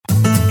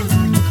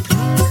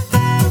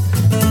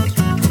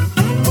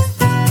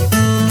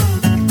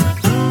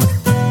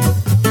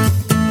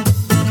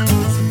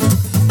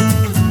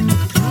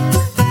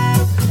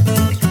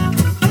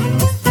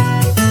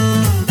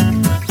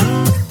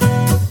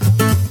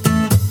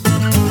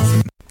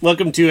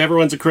Welcome to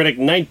Everyone's a Critic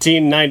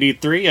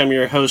 1993. I'm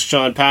your host,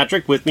 Sean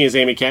Patrick. With me is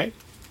Amy Kay.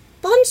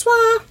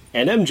 Bonsoir.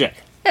 And MJ.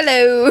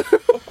 Hello.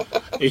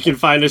 You can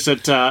find us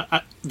at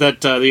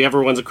the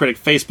Everyone's a Critic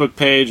Facebook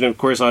page, and of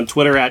course on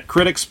Twitter at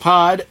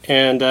CriticsPod,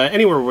 and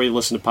anywhere where you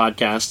listen to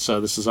podcasts.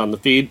 This is on the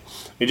feed.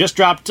 We just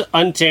dropped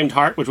Untamed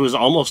Heart, which was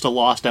almost a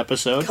lost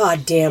episode.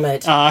 God damn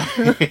it.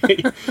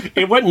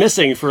 It went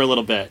missing for a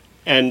little bit.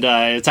 And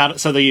it's out,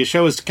 so the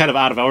show is kind of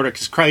out of order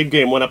because Crying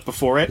Game went up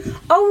before it.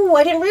 Oh,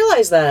 I didn't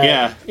realize that.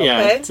 Yeah.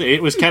 Okay.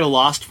 It was kind of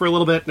lost for a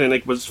little bit, and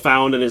it was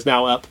found and is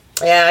now up.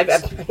 Yeah,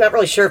 I'm not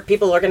really sure if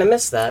people are going to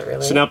miss that,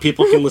 really. So now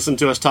people can listen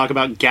to us talk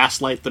about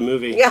Gaslight the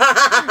movie.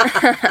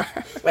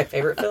 It's my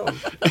favorite film.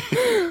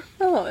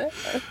 Oh,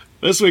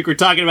 This week we're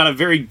talking about a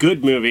very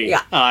good movie.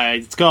 Yeah.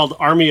 It's called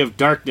Army of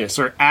Darkness,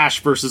 or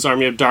Ash versus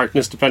Army of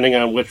Darkness, depending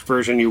on which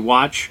version you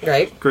watch.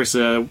 Right. Of course,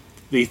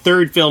 the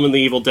third film in the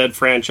Evil Dead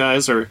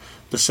franchise, or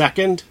the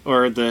second,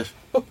 or the...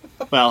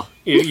 Well,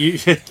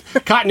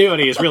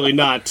 continuity is really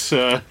not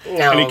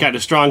any kind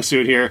of strong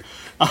suit here.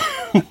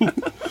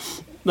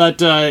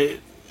 But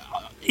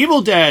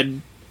Evil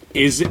Dead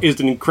is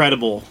an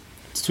incredible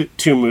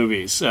two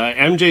movies.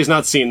 MJ's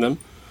not seen them.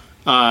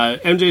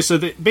 MJ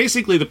said that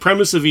basically the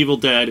premise of Evil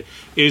Dead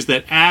is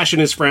that Ash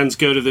and his friends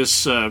go to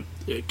this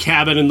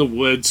cabin in the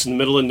woods in the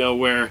middle of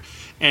nowhere,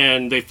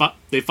 and they find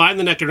the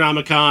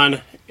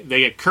Necronomicon.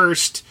 They get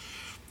cursed.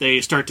 They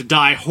start to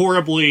die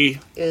horribly.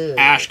 Ugh.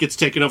 Ash gets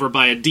taken over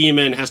by a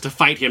demon, has to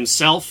fight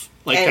himself,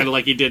 kind of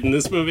like he did in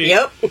this movie.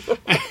 Yep.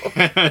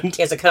 And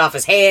He has to cut off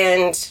his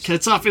hand.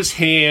 cuts off his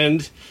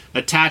hand,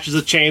 attaches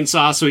a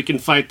chainsaw so he can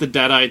fight the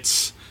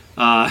Deadites.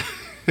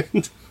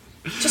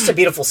 Just a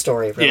beautiful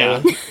story, really.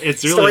 Yeah, it's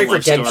Story really a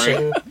of love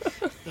redemption.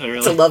 story.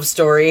 It's a love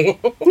story.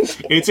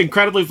 It's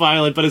incredibly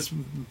violent, but it's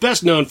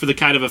best known for the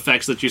kind of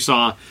effects that you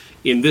saw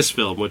in this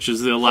film, which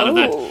is a lot of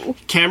that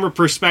camera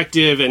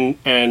perspective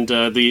and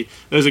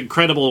those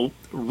incredible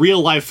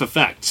real life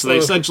effects. So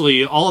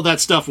essentially, all of that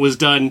stuff was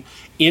done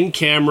in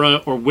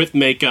camera or with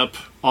makeup.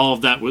 All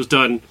of that was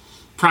done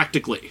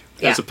practically,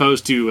 as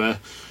opposed to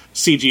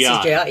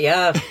CGI.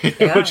 Yeah.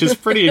 Which is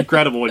pretty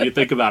incredible when you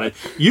think about it.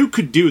 You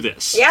could do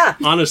this. Yeah.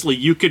 Honestly,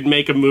 you could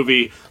make a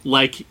movie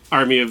like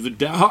Army of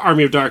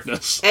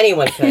Darkness.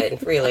 Anyone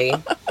could, really.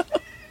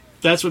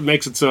 That's what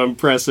makes it so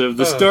impressive.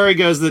 The story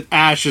goes that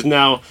Ash has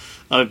now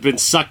been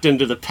sucked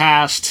into the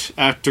past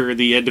after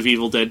the end of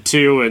Evil Dead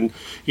 2, and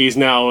he's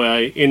now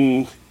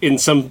in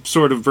some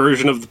sort of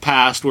version of the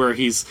past where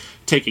he's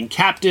taken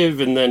captive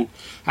and then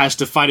has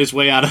to fight his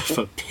way out of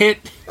a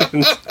pit.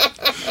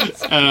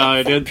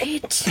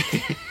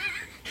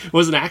 It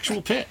was an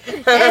actual pit.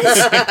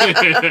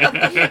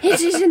 it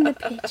is in the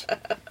pit.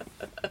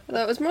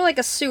 Well, it was more like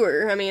a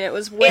sewer. I mean, it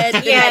was wet,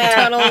 it had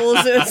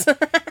tunnels. It was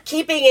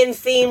Keeping in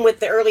theme with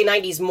the early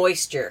 90s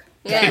moisture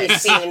that we've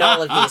seen in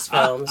all of these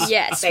films.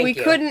 yes, Thank we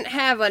you. couldn't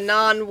have a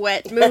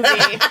non-wet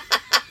movie.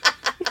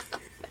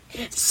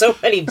 So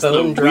many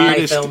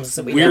bone-dry films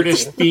that we have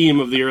weirdest seen. theme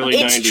of the early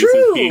It's 90s true.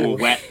 is being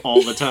wet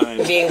all the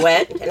time. Being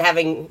wet and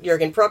having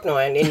Jürgen Prochnow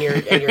in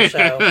your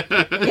show.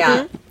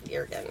 Yeah,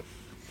 Jürgen.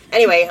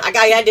 Anyway, I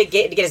had to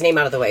get his name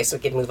out of the way so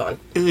we could move on.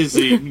 It is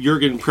a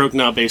Jürgen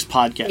Prochnow-based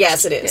podcast.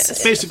 Yes, it is. Yes.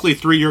 It's basically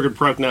 3 Jürgen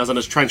Prochnows on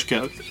his trench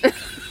coat.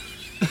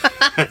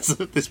 That's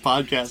what this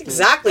podcast is.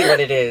 Exactly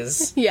what it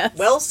is. Yes.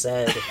 Well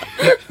said.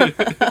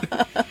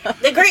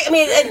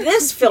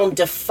 This film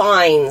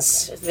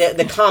defines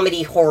the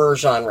comedy horror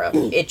genre.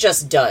 It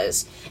just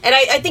does. And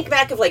I think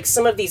back of like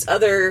some of these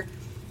other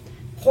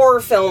horror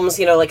films,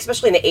 like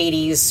especially in the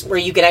 80s, where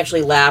you can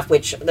actually laugh,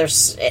 but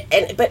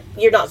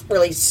you're not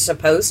really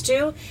supposed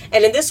to.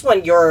 And in this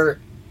one, you're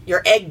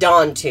egged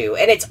on to,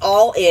 and it's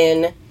all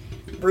in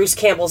Bruce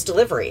Campbell's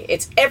delivery.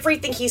 It's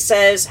everything he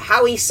says,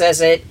 how he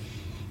says it.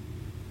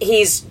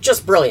 He's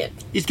just brilliant.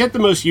 He's got the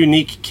most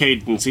unique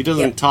cadence. He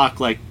doesn't talk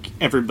like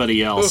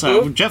everybody else.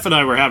 Jeff and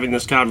I were having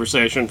this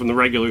conversation from the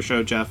regular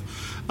show, Jeff,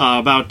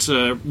 about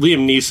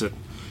Liam Neeson.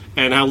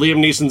 And how Liam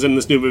Neeson's in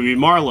this new movie,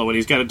 Marlowe, and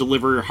he's got to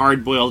deliver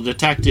hard-boiled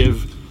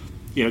detective,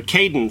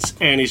 cadence,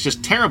 and he's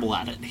just terrible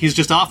at it. He's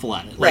just awful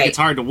at it. Like, it's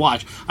hard to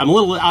watch. I'm a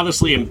little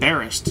honestly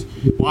embarrassed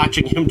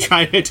watching him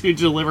try to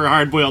deliver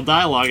hard-boiled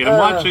dialogue, and I'm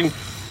watching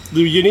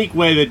the unique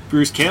way that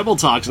Bruce Campbell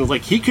talks, and it's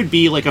like he could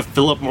be like a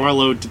Philip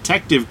Marlowe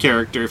detective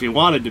character if he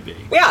wanted to be.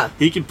 Yeah.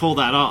 He could pull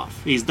that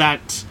off. He's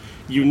that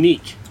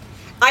unique.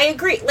 I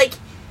agree. Like,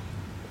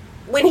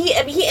 when he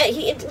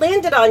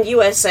landed on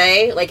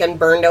USA, like on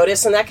Burn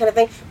Notice and that kind of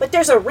thing, but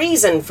there's a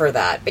reason for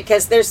that,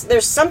 because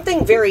there's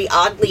something very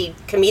oddly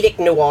comedic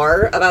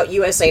noir about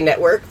USA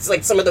Network. It's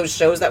like some of those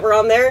shows that were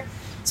on there,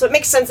 so it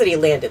makes sense that he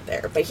landed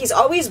there. But he's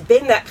always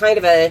been that kind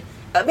of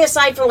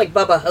aside from like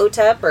Bubba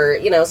Hotep or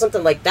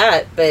something like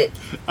that. But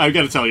I've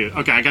got to tell you,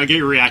 okay, I got to get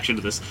your reaction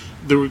to this.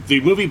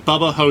 The movie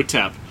Bubba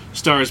Hotep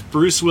stars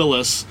Bruce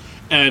Willis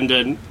and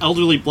an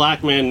elderly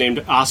black man named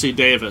Ossie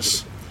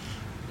Davis.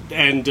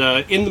 And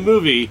in the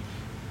movie,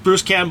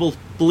 Bruce Campbell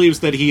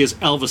believes that he is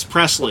Elvis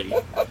Presley,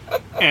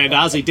 and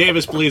Ossie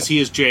Davis believes he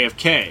is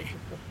JFK.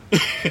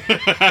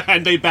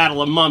 And they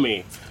battle a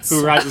mummy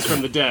who rises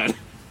from the dead.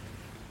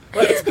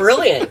 Well, it's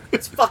brilliant.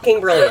 It's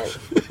fucking brilliant.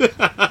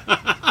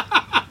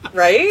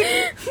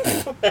 Right?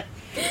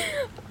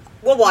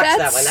 We'll watch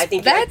that one. I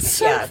think that's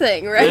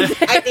something, right?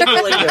 I think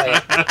you'll enjoy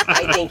it.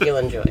 I think you'll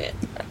enjoy it.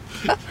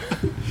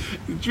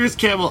 Bruce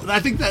Campbell, I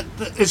think that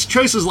it's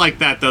choices like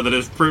that, though, that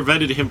have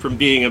prevented him from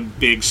being a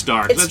big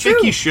star. It's I true.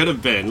 think he should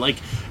have been. Like,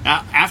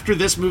 after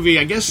this movie,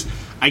 I guess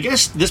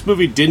this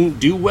movie didn't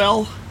do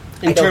well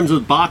in terms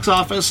of box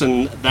office,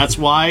 and that's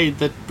why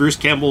that Bruce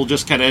Campbell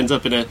just kind of ends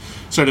up in a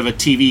sort of a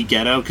TV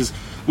ghetto. Because,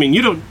 I mean,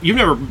 you've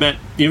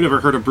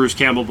never heard of Bruce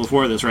Campbell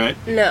before this, right?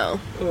 No.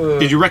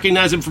 Did you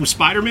recognize him from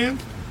Spider-Man?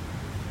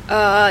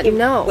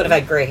 No. Would have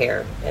had gray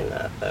hair in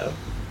that, though.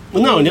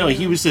 Well, no,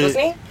 he was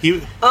Wasn't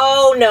he?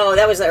 Oh no,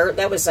 that was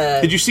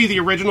Did you see the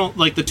original,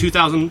 like the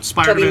 2000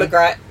 Spider-Man?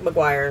 Tobey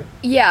Maguire.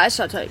 Yeah, I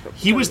saw Tobey.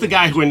 He was the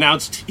guy who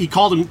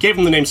gave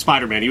him the name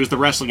Spider-Man. He was the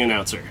wrestling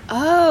announcer.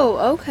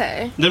 Oh,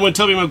 okay. Then when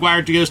Tobey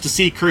Maguire goes to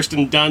see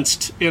Kirsten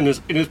Dunst in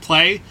his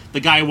play,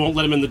 the guy who won't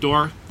let him in the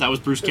door, that was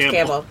Bruce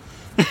Campbell.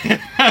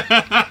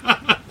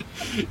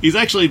 He's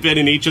actually been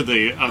in each of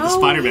the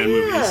Spider-Man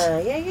movies.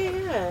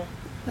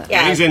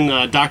 Yeah. And he's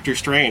in Doctor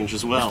Strange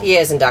as well. He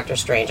is in Doctor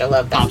Strange. I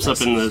love that. Pops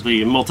up in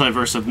the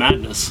Multiverse of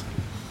Madness.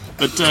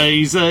 But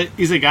he's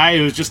a guy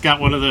who's just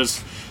got one of those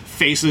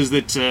faces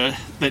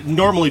that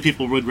normally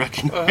people would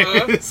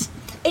recognize.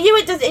 And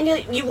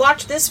you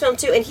watch this film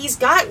too, and he's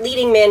got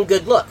leading man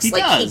good looks. He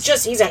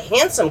does. He's a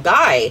handsome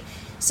guy.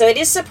 So it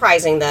is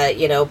surprising that,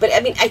 but I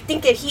mean, I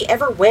think that he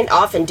ever went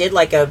off and did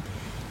like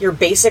your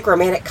basic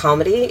romantic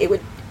comedy,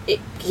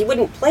 he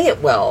wouldn't play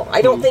it well.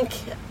 I don't think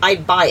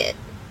I'd buy it.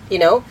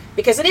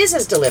 Because it is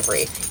his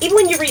delivery. Even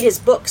when you read his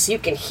books, you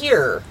can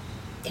hear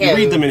him. You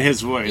read them in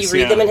his voice. You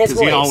read them in his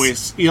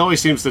voice. He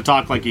always seems to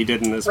talk like he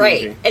did in this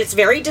movie. And it's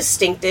very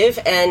distinctive,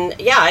 and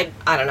I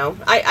don't know.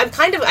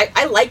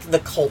 I like the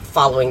cult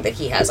following that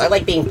he has. I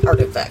like being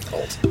part of that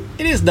cult.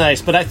 It is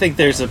nice, but I think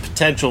there's a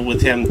potential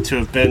with him to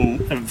have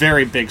been a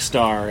very big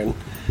star, and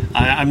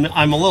I'm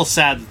a little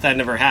sad that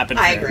never happened.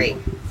 I agree.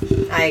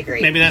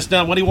 Maybe that's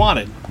not what he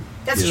wanted.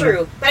 That's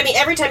true. But I mean,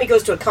 every time he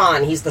goes to a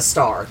con, he's the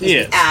star.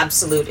 He's the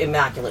absolute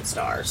immaculate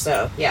star.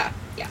 So, yeah.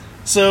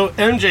 So,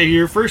 MJ,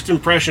 your first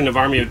impression of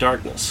Army of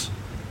Darkness?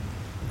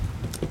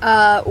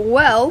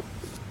 Well...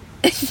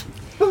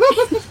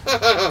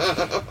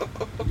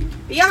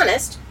 Be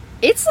honest.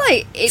 It's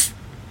like...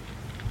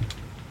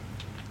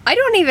 I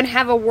don't even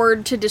have a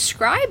word to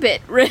describe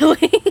it,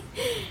 really.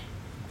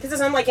 Because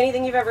it's unlike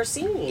anything you've ever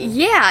seen.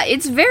 Yeah,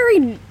 it's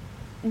very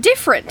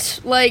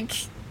different. Like...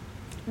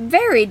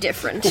 very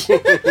different.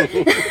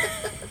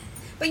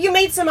 But you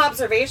made some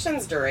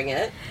observations during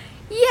it.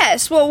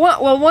 Yes, well,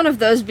 one of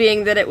those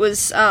being that it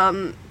was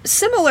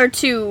similar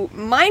to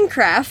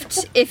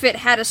Minecraft if it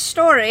had a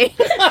story.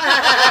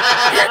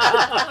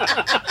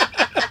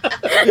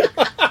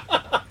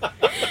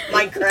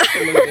 Minecraft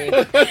the movie.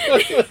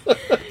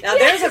 Now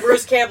there's a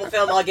Bruce Campbell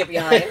film I'll get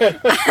behind.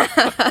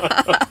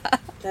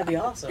 That'd be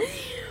awesome.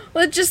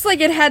 Well, just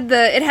like it had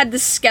the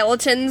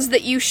skeletons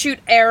that you shoot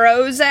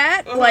arrows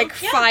at, like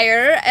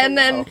fire, and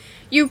then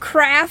you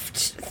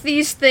craft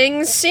these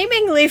things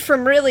seemingly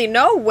from really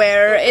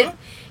nowhere.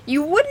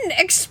 You wouldn't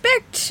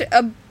expect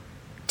a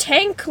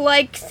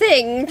tank-like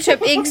thing to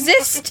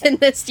exist in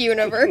this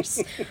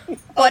universe,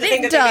 but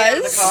it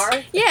does. The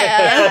car?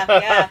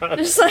 Yeah.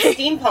 There's like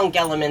steampunk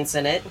elements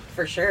in it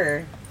for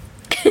sure.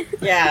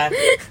 Yeah,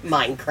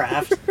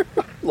 Minecraft.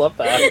 Love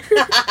that.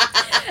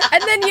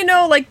 And then,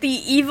 like the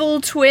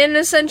evil twin,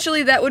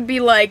 essentially, that would be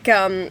like,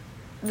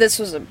 this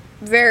was a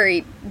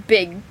very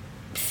big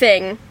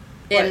thing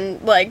in,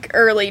 like,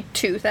 early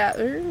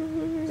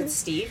 2000s. Is it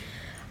Steve?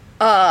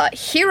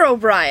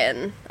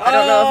 Herobrine. I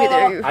don't know if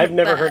either of you... I've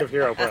never heard of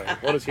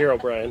Herobrine. What is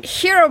Herobrine?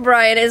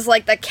 Herobrine is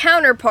like the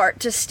counterpart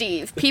to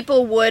Steve.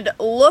 People would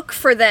look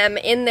for them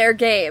in their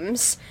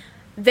games.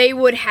 They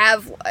would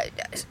have...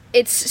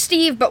 it's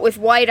Steve, but with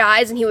white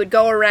eyes, and he would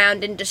go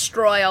around and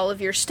destroy all of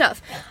your stuff.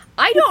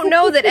 I don't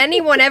know that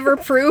anyone ever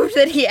proved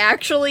that he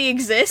actually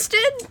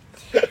existed.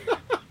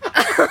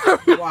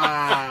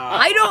 Wow.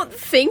 I don't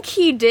think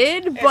he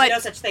did, There's but no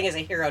such thing as a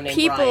hero named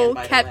people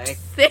Brian, kept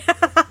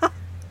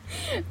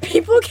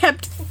people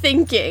kept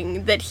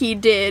thinking that he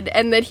did,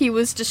 and that he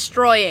was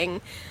destroying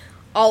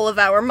all of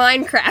our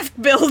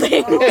Minecraft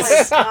buildings.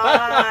 Oh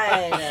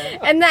my god.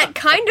 And that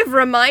kind of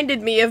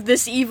reminded me of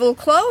this evil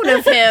clone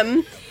of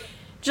him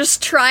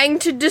just trying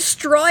to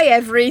destroy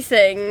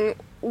everything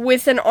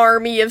with an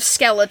army of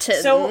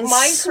skeletons. So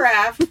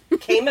Minecraft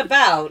came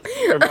about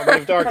From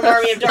Army of Darkness. from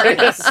Army of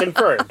Darkness.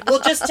 Confirmed.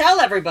 We'll just tell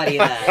everybody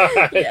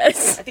that.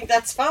 Yes. I think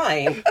that's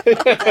fine.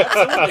 That's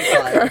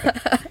absolutely fine.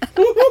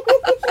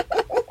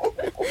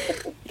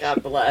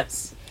 God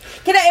bless.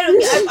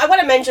 I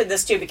want to mention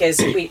this too because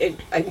we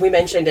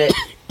mentioned it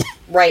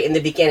right in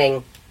the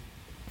beginning.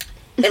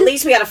 At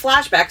least we had a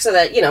flashback so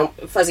that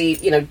Fuzzy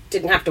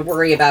didn't have to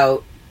worry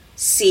about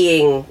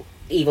seeing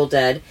Evil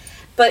Dead.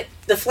 But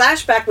the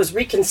flashback was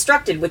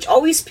reconstructed, which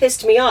always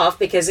pissed me off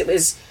because it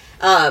was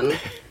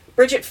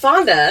Bridget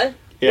Fonda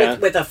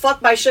with a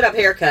fuck my shit up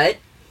haircut,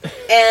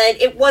 and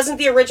it wasn't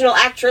the original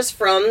actress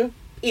from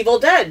Evil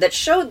Dead that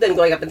showed them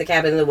going up in the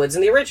cabin in the woods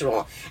in the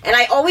original. And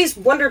I always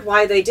wondered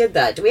why they did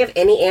that. Do we have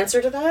any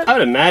answer to that? I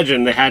would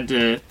imagine they had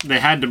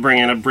to bring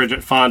in a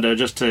Bridget Fonda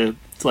just to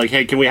like,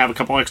 hey, can we have a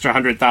couple extra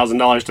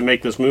 $100,000 to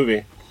make this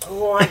movie?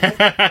 Well, and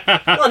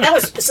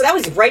that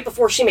was right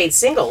before she made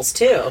Singles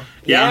too.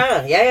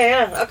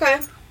 Yeah. Okay.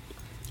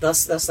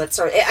 Thus that's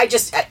sort of,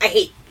 I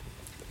hate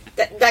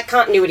that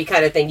continuity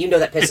kind of thing. You know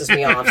that pisses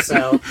me off.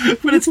 So,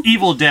 but it's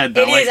Evil Dead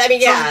though. It is. I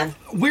mean, yeah.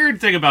 Weird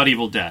thing about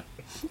Evil Dead.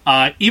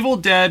 Evil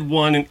Dead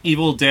 1 and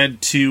Evil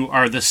Dead 2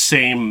 are the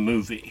same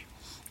movie.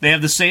 They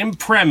have the same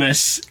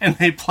premise, and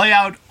they play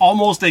out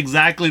almost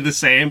exactly the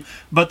same,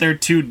 but they're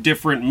two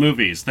different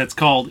movies. That's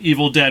called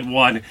Evil Dead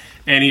 1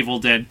 and Evil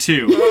Dead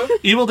 2.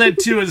 Evil Dead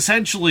 2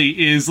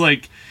 essentially is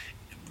like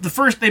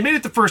they made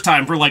it the first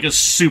time for like a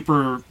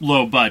super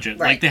low budget.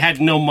 Right. Like they had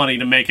no money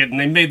to make it, and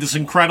they made this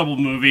incredible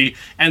movie,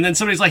 and then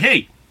somebody's like,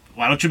 hey,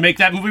 why don't you make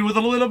that movie with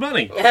a little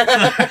money? So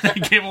they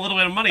gave them a little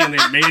bit of money, and they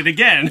made it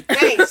again.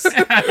 Thanks.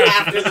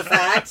 After the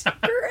fact.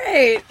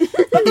 Great.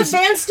 But the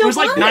fans still It was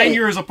like 9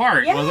 years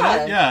apart, wasn't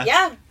it?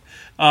 Yeah.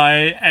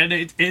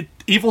 And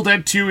Evil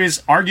Dead 2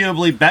 is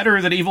arguably better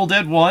than Evil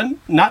Dead 1,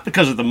 not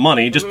because of the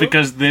money, just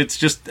because it's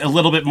just a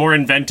little bit more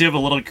inventive, a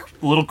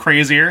little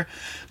crazier.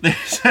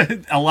 There's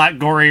a lot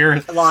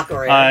gorier. A lot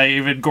gorier.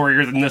 Even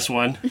gorier than this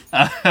one.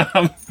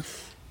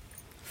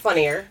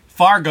 Funnier.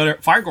 Far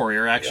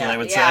gorier, actually, I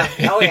would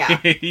say. Oh, yeah.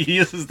 He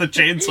uses the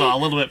chainsaw a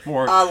little bit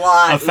more a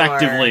lot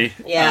effectively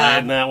more. Yeah.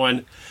 In that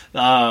one.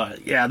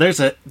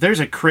 There's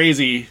a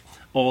crazy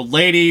old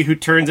lady who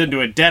turns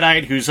into a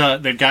deadite who's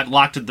they've got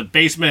locked in the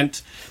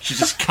basement. She's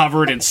just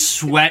covered in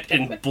sweat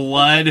and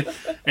blood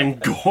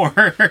and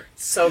gore.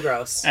 So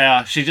gross.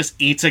 She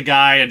just eats a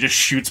guy and just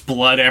shoots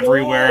blood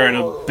everywhere and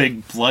a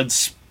big blood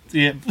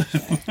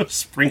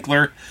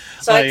sprinkler.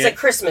 So it's a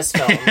Christmas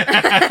film.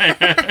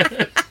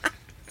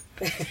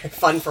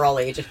 Fun for all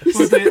ages.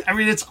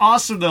 It's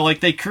awesome though.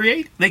 Like they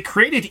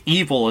created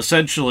evil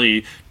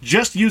essentially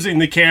just using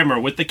the camera,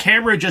 with the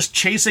camera just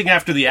chasing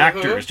after the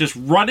actors, just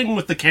running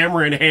with the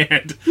camera in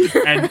hand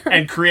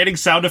and creating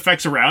sound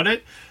effects around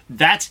it.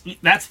 That's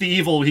the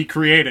evil he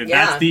created.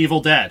 Yeah. That's the Evil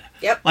Dead.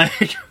 Yep.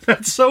 Like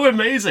that's so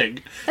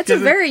amazing. That's a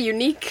very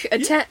unique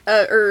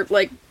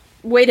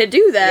way to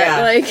do that.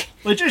 Yeah. Like,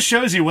 Well, it just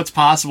shows you what's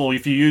possible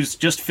if you use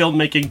just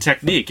filmmaking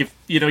technique. If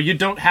you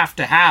don't have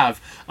to have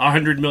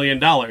 $100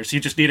 million. You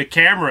just need a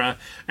camera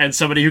and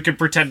somebody who can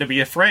pretend to be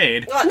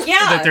afraid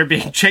that they're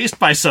being chased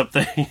by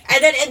something.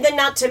 And then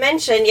not to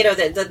mention,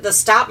 the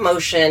stop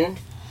motion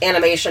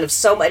animation of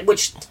so much,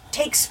 which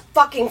takes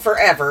fucking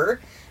forever.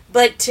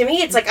 But to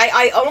me, it's like,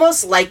 I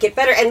almost like it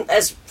better. And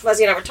as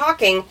Fuzzy and I were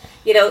talking,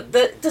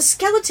 the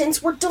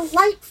skeletons were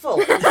delightful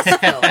in this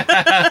film.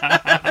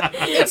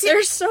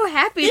 they're so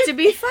happy to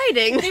be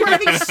fighting. They were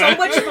having so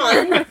much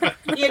fun,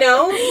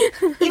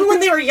 Even when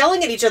they were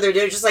yelling at each other,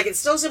 they were just like, it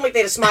still seemed like they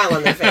had a smile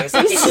on their face.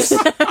 Like,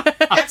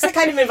 that's the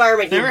kind of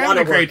environment you want to work in. They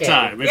were having a great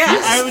time.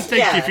 I would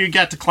think if you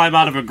got to climb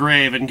out of a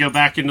grave and go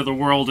back into the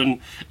world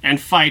and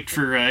fight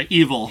for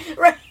evil.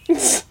 Right.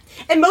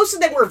 And most of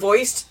them were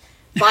voiced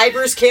by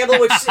Bruce Campbell,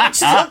 which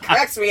still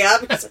cracks me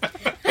up. Just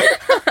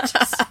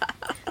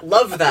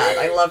love that.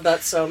 I love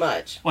that so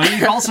much. Well,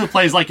 he also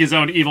plays like his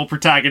own evil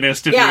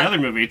protagonist in the other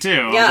movie,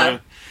 too. Yeah.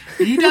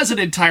 He does an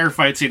entire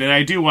fight scene, and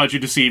I do want you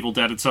to see Evil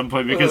Dead at some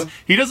point, because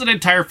he does an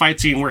entire fight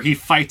scene where he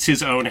fights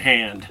his own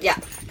hand. Yeah.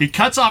 He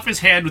cuts off his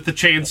hand with the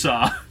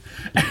chainsaw,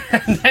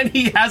 and then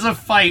he has a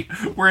fight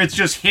where it's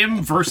just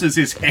him versus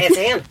his hand. His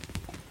hand.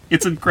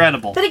 It's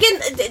incredible. But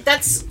again,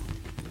 that's...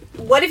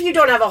 What if you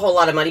don't have a whole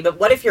lot of money, but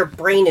what if your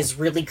brain is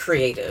really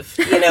creative,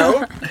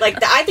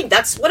 I think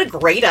that's... What a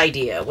great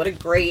idea. What a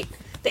great...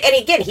 And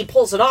again, he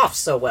pulls it off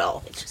so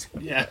well. It's just,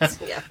 yeah.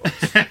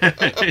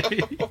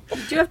 You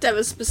do have to have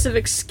a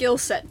specific skill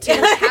set to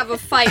have a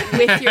fight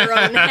with your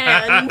own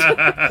hand.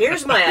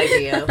 Here's my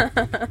idea.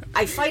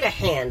 I fight a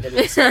hand in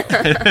this film.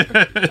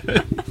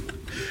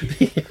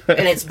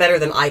 And it's better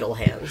than idle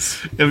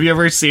hands. Have you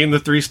ever seen The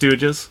Three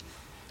Stooges?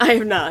 I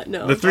have not,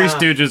 no. The Three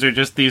Stooges are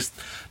just these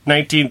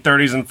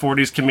 1930s and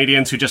 40s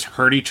comedians who just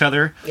hurt each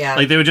other. Yeah.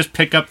 Like, they would just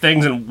pick up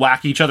things and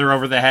whack each other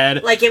over the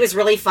head. Like, it was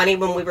really funny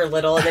when we were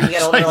little, and then you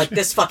get older, like,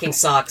 this fucking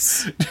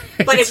sucks.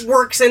 But it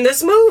works in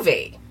this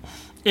movie.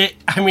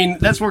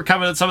 That's where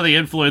some of the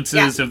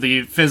influences of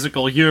the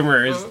physical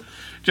humor is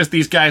just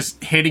these guys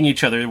hitting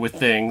each other with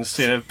things.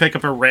 Pick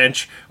up a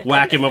wrench,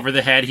 whack him over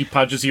the head, he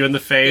punches you in the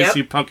face,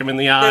 you poke him in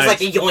the eye.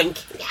 There's like a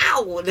yoink,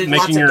 ow! There's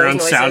making your own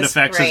sound noises.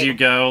 effects as you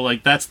go.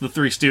 Like, that's the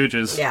Three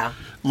Stooges. Yeah.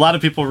 A lot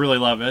of people really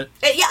love it.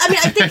 Yeah, I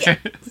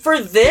think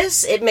for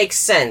this, it makes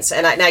sense,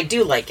 and I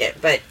do like it,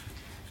 but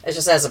it's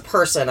just as a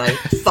person, I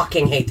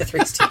fucking hate the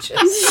Three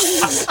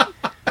Stooges.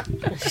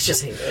 I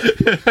just hate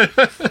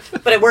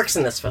it. But it works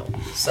in this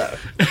film, so.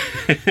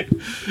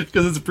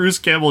 Because it's Bruce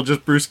Campbell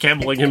just Bruce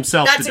Campbelling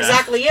himself That's to death.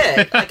 exactly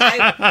it. Like,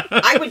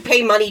 I would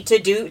pay money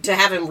to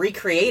have him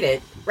recreate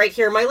it right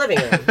here in my living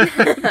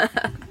room.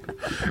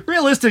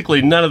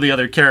 Realistically, none of the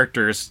other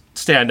characters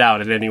stand out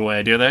in any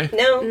way, do they?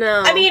 No.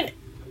 No. I mean,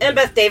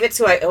 Annabeth Davids,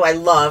 who I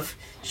love,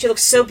 She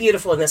looks so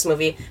beautiful in this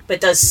movie, but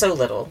does so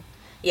little.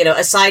 You know,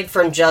 aside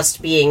from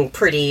just being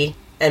pretty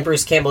and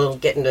Bruce Campbell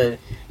getting to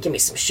give me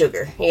some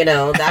sugar, you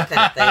know, that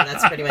kind of thing.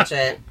 That's pretty much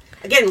it.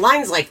 Again,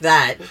 lines like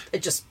that,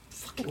 it just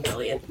fucking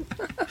brilliant.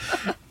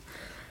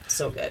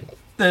 So good.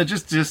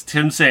 Just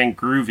him saying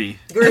groovy.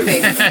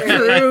 Groovy.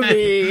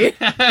 Groovy.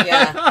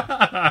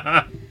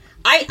 Yeah.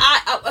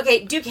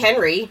 Okay, Duke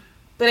Henry,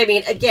 but I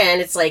mean, again,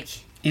 it's like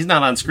he's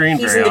not on screen.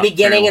 He's in the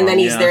beginning and then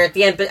he's there at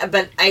the end.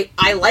 But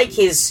I like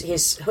his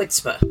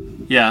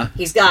chutzpah. Yeah.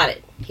 He's got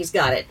it,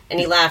 and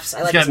he laughs.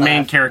 I like his got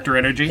main laugh. character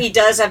energy. He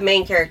does have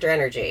main character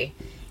energy,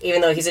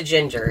 even though he's a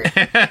ginger.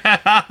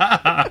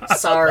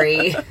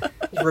 Sorry,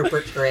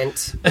 Rupert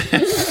Grint.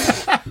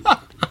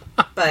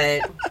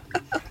 But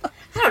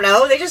I don't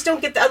know. They just don't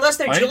get unless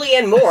they're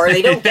Julianne Moore.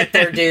 They don't get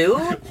their due.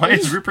 Why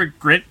is Rupert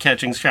Grint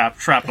catching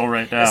shrapnel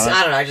right now?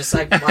 I don't know.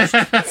 I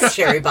watched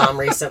Cherry Bomb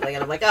recently,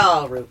 and I'm like,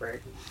 oh,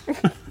 Rupert,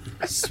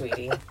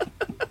 sweetie,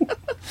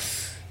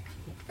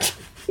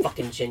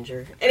 fucking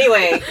ginger.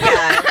 Anyway,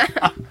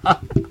 yeah.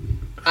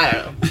 I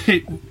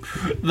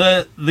don't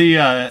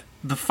know.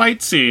 The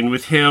fight scene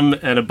with him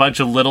and a bunch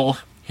of little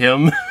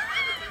him.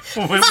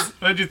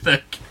 What'd you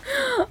think?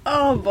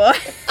 Oh boy.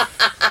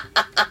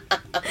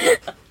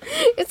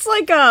 It's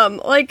like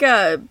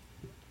a.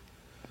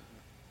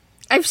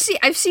 I've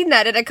seen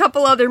that in a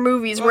couple other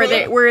movies where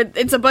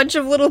it's a bunch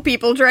of little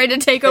people trying to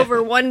take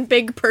over one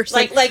big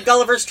person. Like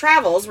Gulliver's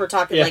Travels, we're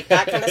talking like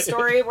that kind of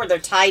story where they're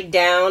tied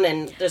down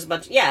and there's a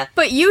bunch. Yeah.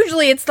 But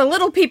usually it's the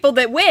little people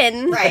that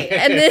win. Right.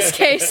 In this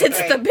case,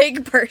 it's the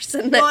big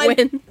person that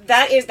wins.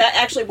 That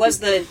actually was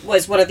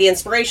one of the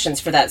inspirations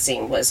for that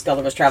scene. Was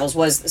Gulliver's Travels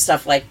was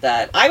stuff like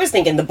that. I was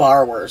thinking the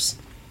Borrowers.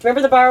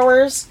 Remember the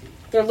Borrowers?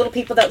 They're little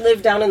people that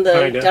live down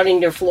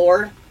in your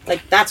floor.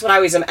 Like, that's what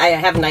I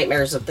have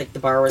nightmares of, like, the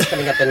borrowers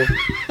coming up and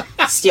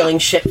stealing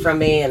shit from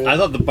me. And I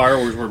thought the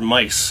borrowers were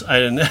mice. I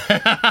didn't.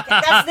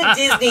 That's the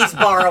Disney's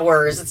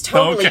borrowers. It's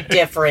totally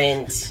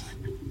different.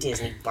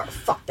 Disney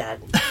fuck that.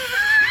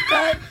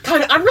 God,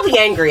 I'm really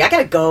angry. I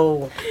gotta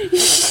go.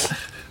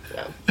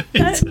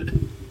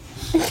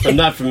 I'm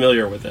not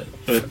familiar with it.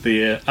 With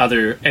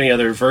any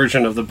other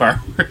version of the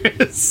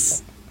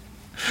borrowers.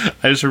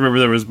 I just remember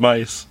there was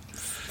mice.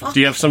 Do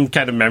you have some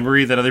kind of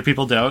memory that other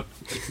people don't?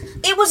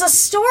 It was a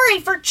story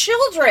for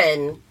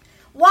children.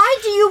 Why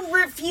do you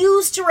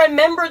refuse to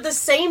remember the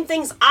same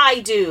things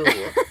I do?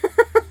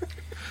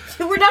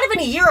 We're not even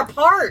a year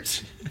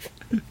apart.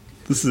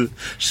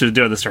 Should have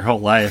done this her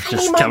whole life,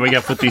 just coming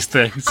up with these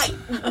things.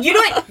 You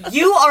know what?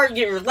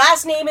 Your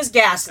last name is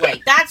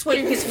Gaslight. That's what,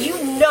 because you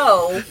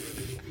know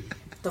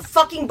the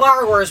fucking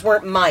borrowers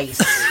weren't mice.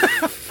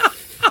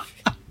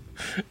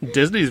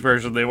 Disney's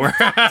version, they were.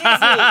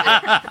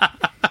 Disney.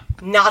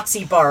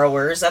 Nazi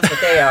borrowers, that's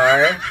what they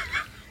are.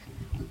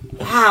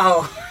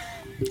 Wow.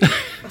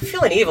 I'm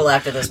feeling evil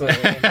after this movie.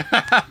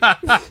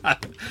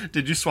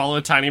 Did you swallow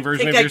a tiny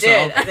version of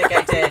yourself? I think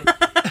I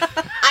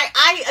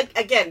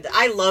did.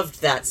 I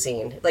loved that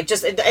scene. Like,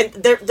 just, and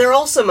they're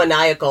also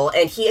maniacal,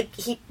 and he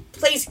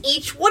plays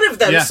each one of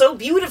them so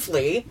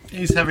beautifully.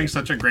 He's having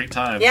such a great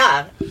time.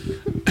 Yeah.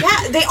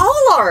 Yeah, they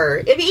all are.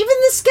 I mean, even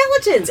the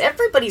skeletons.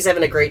 Everybody's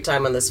having a great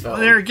time on this film.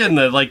 Well, there again,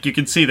 like you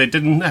can see, they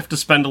didn't have to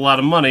spend a lot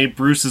of money.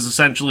 Bruce is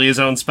essentially his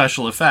own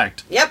special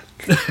effect. Yep.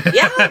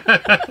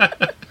 Yeah.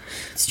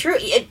 It's true.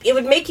 It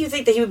would make you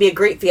think that he would be a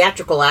great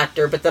theatrical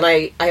actor, but then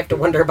I have to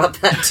wonder about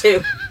that,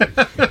 too.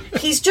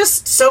 He's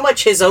just so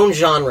much his own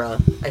genre,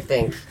 I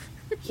think.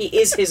 He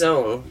is his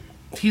own.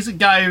 He's a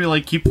guy who,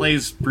 he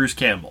plays Bruce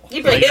Campbell.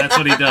 That's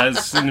what he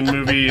does in the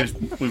movie.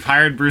 We've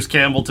hired Bruce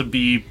Campbell to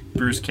be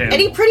Bruce Campbell.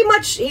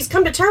 And he's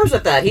come to terms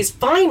with that. He's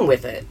fine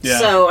with it. Yeah.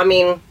 So, I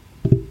mean,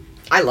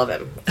 I love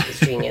him. He's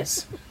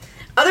genius.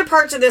 Other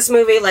parts of this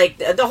movie, like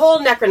the whole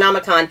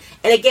Necronomicon,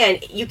 and again,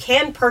 you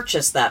can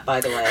purchase that,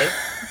 by the way.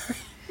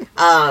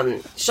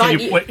 Sean,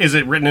 is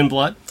it written in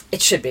blood?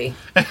 It should be.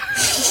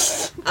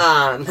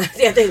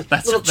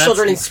 Little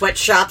children in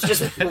sweatshops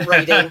just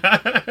writing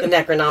the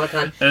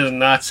Necronomicon. That is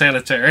not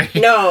sanitary.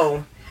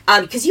 No.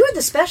 Because you had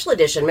the special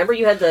edition. Remember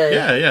you had the...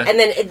 Yeah. And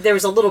then there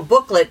was a little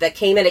booklet that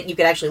came in it. You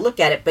could actually look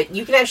at it, but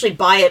you can actually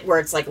buy it where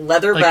it's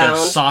leather bound. Like a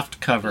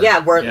soft cover. Yeah,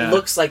 where it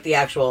looks like the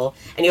actual...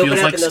 And you open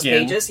it up in those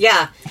pages.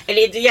 Yeah. And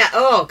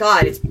oh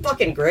God, it's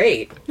fucking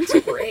great. It's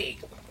great.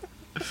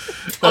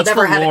 That's the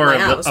lore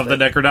of the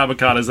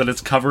Necronomicon, is that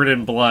it's covered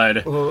in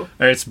blood. Or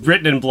it's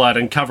written in blood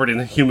and covered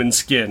in human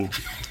skin.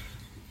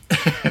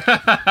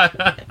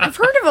 I've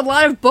heard of a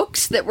lot of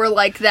books that were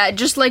like that,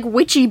 just like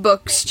witchy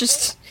books.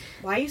 Just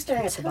why are you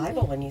staring at the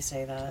Bible when you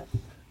say that?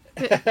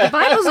 The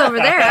Bible's over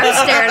there.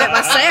 I'm staring at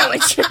my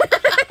sandwich.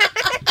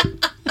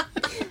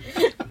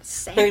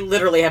 I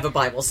literally have a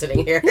Bible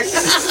sitting here.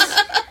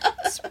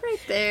 It's right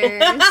there.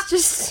 It's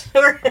just...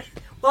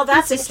 Well,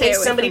 that's in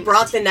case somebody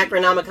brought the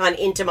Necronomicon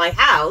into my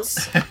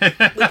house. We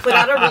put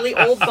out a really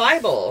old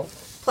Bible.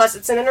 Plus,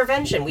 it's an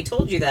intervention. We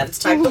told you that. It's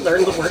time to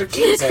learn the Word of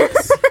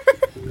Jesus.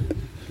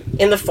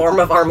 In the form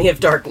of Army of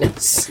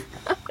Darkness.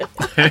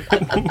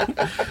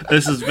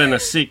 This has been a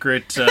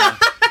secret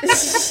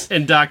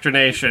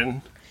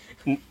indoctrination.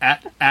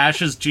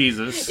 Ash is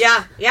Jesus.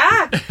 Yeah.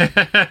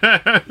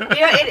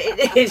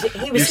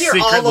 He was here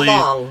all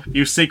along.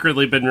 You've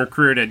secretly been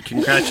recruited.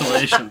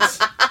 Congratulations.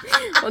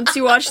 Once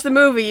you watch the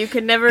movie, you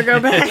can never go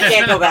back.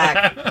 Can't go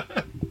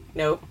back.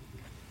 Nope.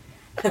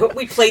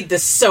 We played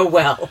this so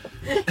well.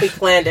 We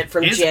planned it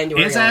from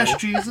January. Is Ash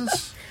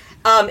Jesus?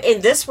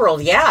 In this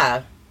world,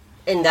 yeah.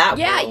 In that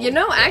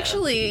world.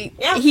 Actually,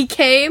 he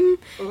came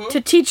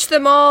to teach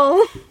them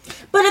all.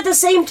 But at the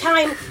same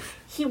time,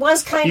 he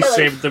was kind of He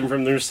saved them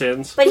from their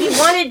sins. But he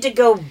wanted to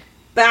go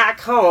back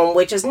home,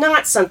 which is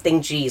not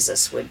something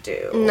Jesus would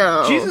do.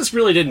 No. Jesus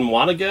really didn't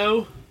want to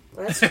go.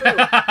 That's true.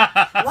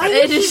 Why do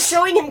you keep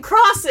showing him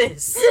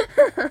crosses?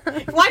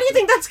 Why do you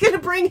think that's going to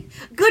bring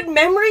good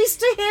memories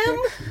to him?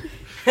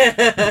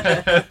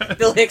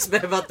 Bill Hicks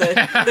bit about the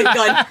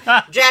gun.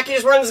 Jackie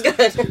just runs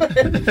gun.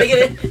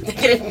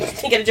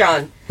 Think of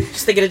John.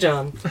 Just think of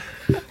John.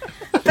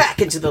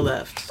 Back into the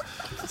left.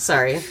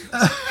 Sorry,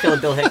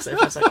 killing Bill Hicks there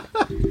for a second.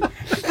 But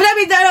I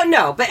mean, I don't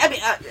know. But I mean,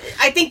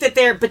 I think that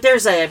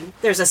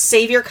there's a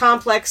savior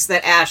complex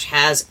that Ash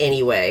has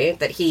anyway.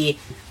 That he.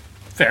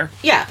 Fair.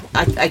 Yeah,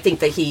 I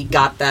think that he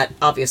got that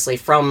obviously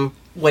from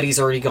what he's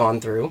already gone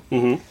through.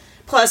 Mm-hmm.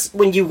 Plus,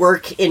 when you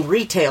work in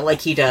retail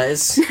like he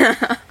does.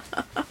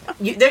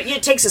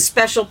 It takes a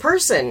special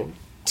person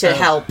to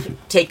help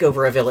take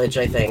over a village,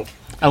 I think.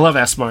 I love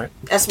S-Mart.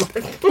 S-Mart.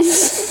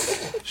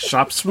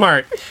 Shop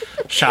smart.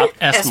 Shop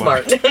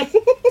S-Mart.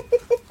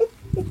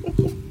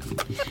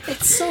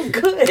 It's so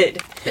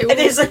good. And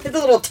there's like the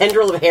little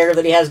tendril of hair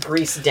that he has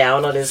greased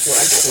down on his... I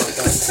just love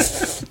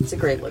that. It's a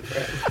great look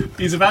for him.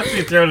 He's about to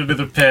be thrown into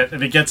the pit,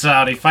 and he gets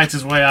out. He fights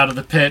his way out of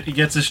the pit. He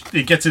gets his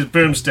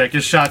boomstick,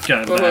 his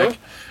shotgun back.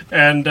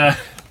 And...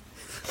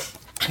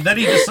 Then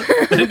he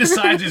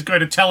decides he's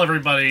going to tell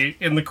everybody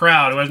in the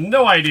crowd who has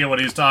no idea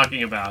what he's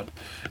talking about.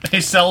 He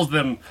sells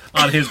them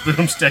on his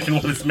boomstick and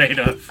what it's made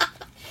of.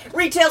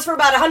 Retails for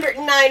about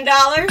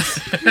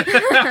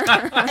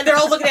 $109. And they're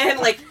all looking at him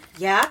like,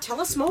 yeah,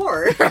 tell us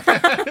more. It's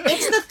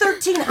the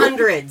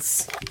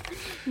 1300s.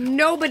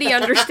 Nobody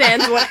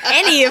understands what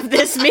any of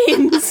this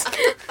means.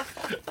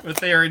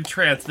 But they are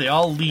entranced. They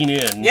all lean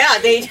in. Yeah,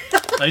 they...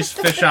 Nice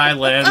fisheye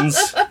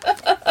lens.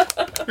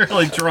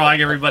 Really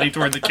drawing everybody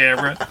toward the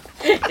camera.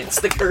 It's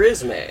the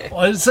charisma.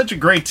 Well, it's such a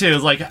great too.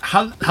 It's like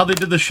how they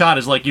did the shot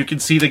is like you can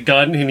see the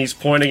gun and he's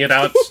pointing it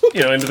out,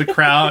 into the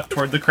crowd,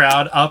 toward the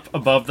crowd, up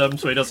above them,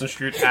 so he doesn't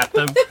shoot at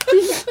them.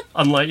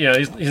 Unlike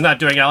he's not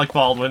doing Alec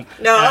Baldwin.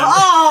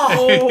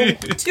 No,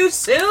 too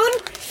soon.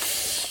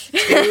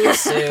 Too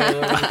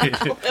soon.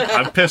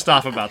 I'm pissed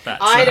off about that.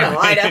 I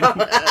know.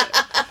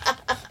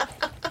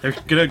 They're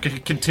gonna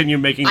continue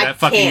making that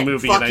fucking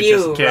movie, Fuck and I you,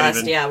 just can't Rust.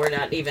 even. Yeah, we're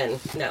not even.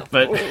 No.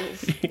 But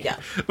yeah.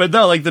 But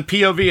no, like the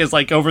POV is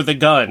like over the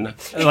gun,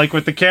 like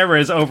with the camera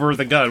is over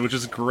the gun, which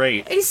is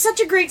great. And he's such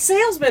a great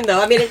salesman, though.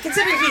 I mean,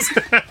 considering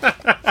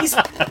he's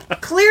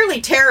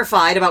clearly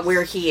terrified about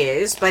where he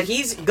is, but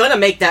he's gonna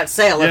make that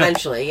sale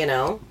eventually.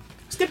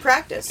 It's good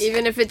practice.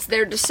 Even if it's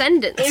their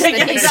descendants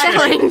that he's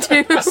selling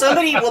to.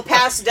 Somebody will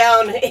pass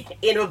down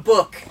in a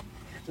book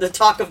the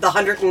talk of the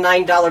 $109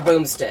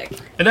 boomstick.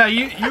 And now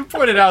you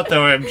pointed out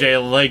though, MJ,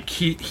 like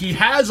he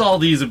has all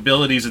these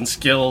abilities and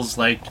skills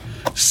like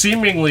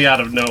seemingly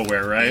out of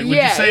nowhere, right? Would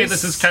you say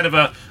this is kind of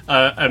a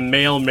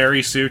male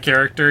Mary Sue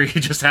character? He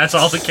just has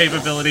all the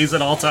capabilities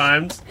at all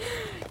times.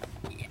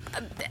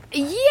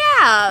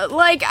 Yeah,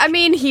 like I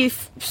mean, he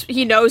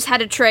knows how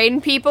to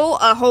train people,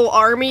 a whole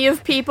army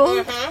of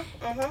people.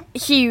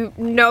 He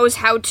knows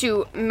how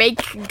to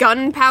make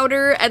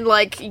gunpowder and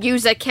like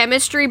use a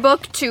chemistry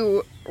book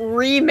to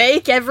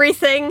remake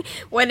everything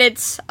when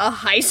it's a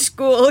high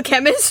school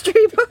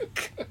chemistry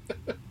book.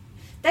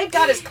 Thank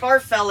God his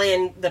car fell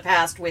in the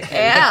past with him.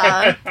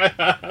 Yeah.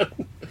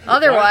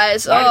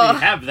 Otherwise, why did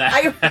he have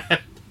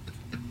that?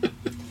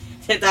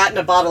 Hit that in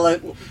a bottle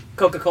of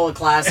Coca-Cola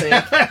Classic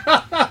and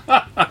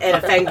a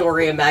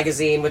Fangoria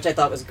magazine, which I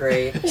thought was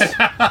great.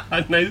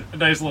 a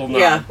nice little nod.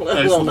 Yeah, a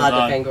nice little nod to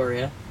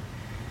Fangoria.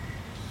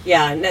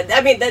 Yeah,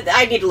 I mean,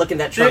 I need to look in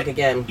that trunk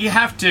again. You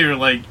have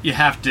to, I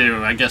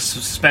guess,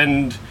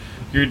 suspend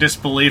your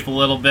disbelief a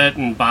little bit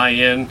and buy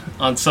in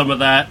on some of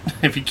that.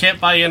 If you can't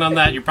buy in on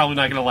that, you're probably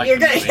not going to like it.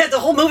 The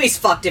whole movie's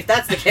fucked if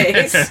that's the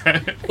case.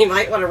 You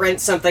might want to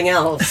rent something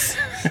else.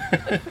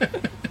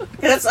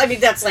 That's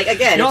like,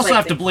 again... You also like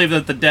have to believe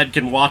that the dead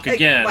can walk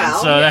again.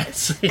 Well, so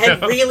that's,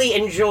 and really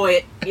enjoy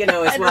it, as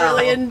well. And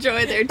really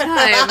enjoy their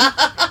time.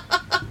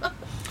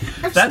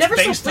 I'm that's never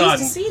based so pleased on,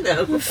 to see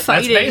them.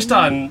 That's based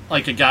on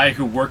like a guy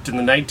who worked in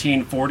the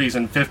 1940s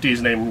and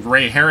 50s named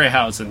Ray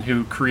Harryhausen,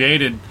 who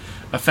created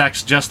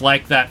effects just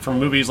like that for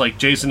movies like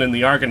Jason and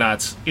the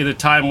Argonauts in a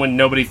time when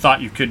nobody thought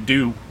you could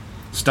do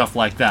stuff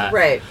like that.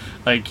 Right.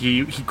 Like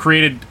he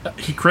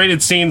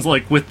created scenes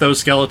like with those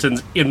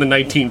skeletons in the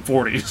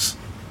 1940s,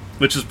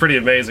 which is pretty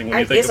amazing when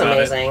you think about it.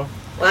 It is amazing.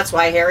 Well, that's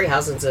why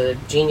Harryhausen's a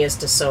genius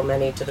to so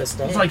many to this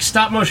day. It's like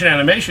stop motion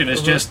animation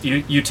is just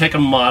you take a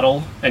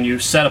model and you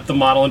set up the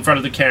model in front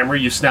of the camera,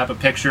 you snap a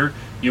picture,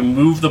 you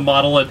move the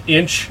model an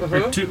inch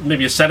or two,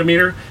 maybe a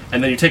centimeter,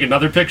 and then you take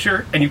another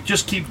picture, and you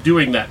just keep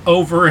doing that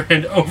over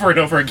and over and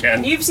over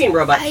again. You've seen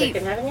Robot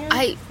Chicken, haven't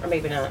you? Or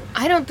maybe not.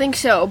 I don't think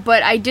so,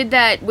 but I did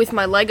that with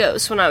my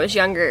Legos when I was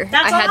younger.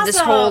 That's I had this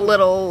awesome. whole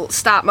little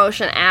stop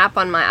motion app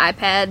on my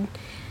iPad,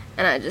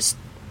 and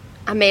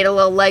I made a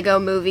little Lego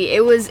movie.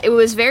 It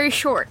was very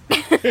short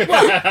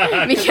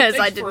because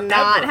I did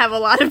not have a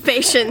lot of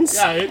patience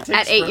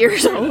at 8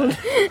 years old.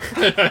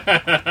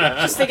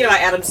 Just thinking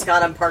about Adam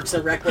Scott on Parks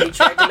and Rec when he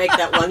tried to make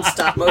that one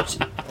stop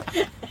motion.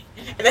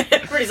 And then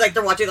everybody's like,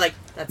 they're watching like,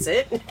 that's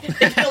it?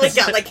 They only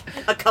got like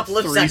a couple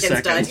of 3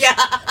 seconds done. seconds. Yeah.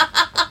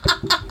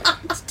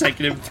 It's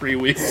taking him 3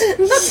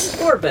 weeks.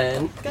 Poor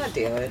Ben. God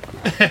damn it.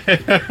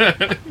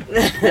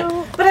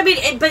 But I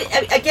mean, but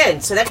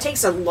again, so that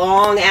takes a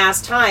long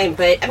ass time.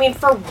 But I mean,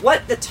 for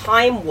what the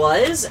time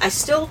was, I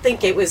still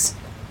think it was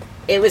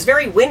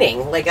very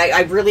winning. Like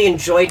I really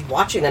enjoyed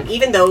watching them,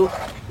 even though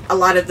a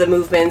lot of the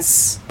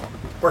movements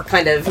were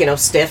kind of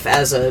stiff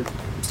as a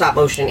stop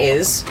motion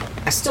is.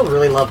 I still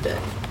really loved it.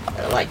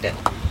 I liked it.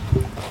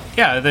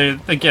 Yeah,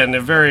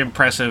 they're very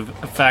impressive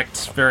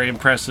effects, very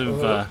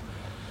impressive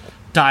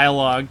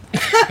dialogue.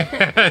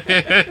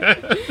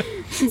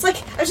 It's like,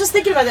 I was just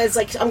thinking about it, it's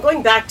like, I'm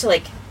going back to,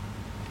 like,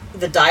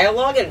 the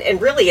dialogue,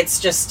 and really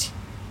it's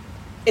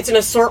an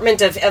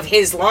assortment of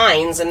his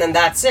lines, and then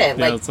that's it.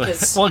 Yeah, like,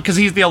 because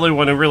he's the only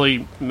one who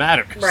really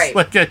matters. Right.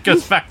 Like, it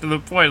goes back to the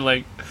point,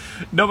 like,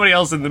 nobody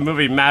else in the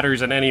movie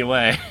matters in any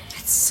way.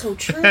 it's so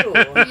true.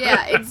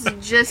 Yeah, it's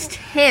just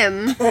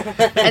him,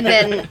 and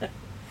then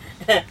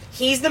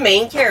He's the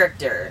main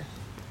character.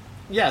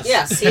 Yes.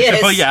 Yes, he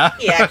is. Oh, yeah.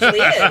 He actually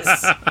is.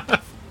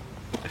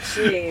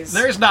 Jeez.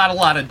 There's not a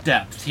lot of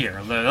depth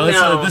here.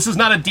 No. This is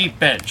not a deep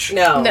bench.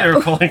 No.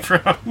 They're pulling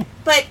from.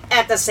 But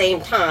at the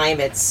same time,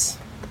 it's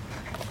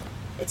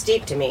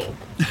deep to me.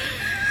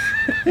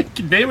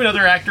 Name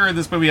another actor in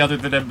this movie other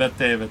than Bette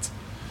Davis.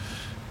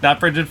 Not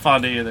Bridget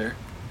Fonda either.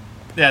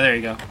 Yeah, there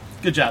you go.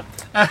 Good job.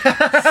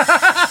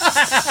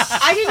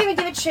 I didn't even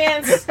get a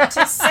chance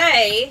to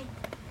say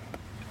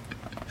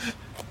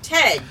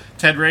Ted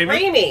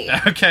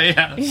Raimi. Okay,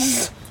 yeah.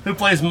 Who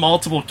plays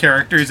multiple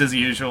characters as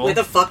usual. With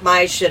a fuck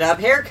my shit up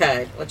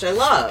haircut, which I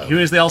love. He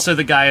was also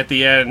the guy at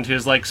the end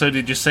who's like, so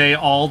did you say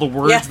all the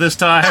words this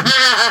time?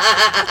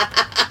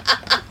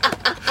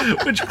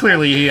 Which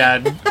clearly he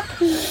had.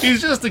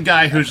 He's just a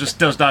guy who just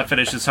does not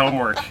finish his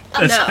homework.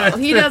 no,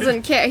 he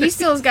doesn't care. He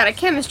still's got a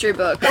chemistry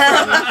book.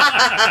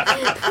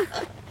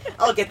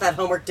 I'll get that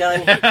homework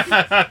done.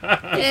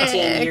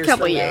 15 years a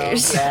couple from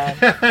years. Now.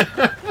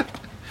 Yeah.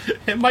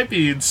 It might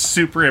be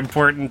super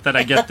important that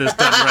I get this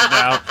done right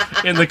now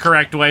in the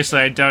correct way so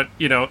I don't,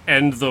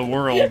 end the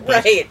world.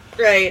 But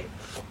Right.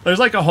 there's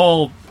like a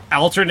whole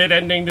alternate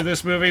ending to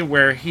this movie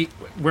where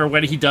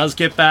when he does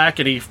get back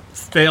and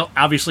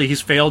obviously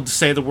he's failed to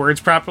say the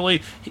words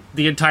properly,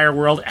 the entire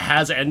world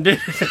has ended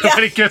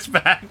when he gets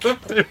back.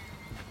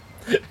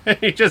 And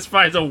he just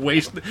finds a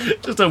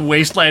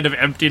wasteland of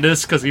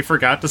emptiness because he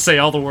forgot to say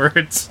all the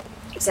words.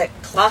 Is that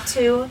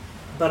Klaatu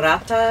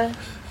Barata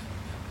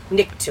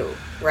Nikto,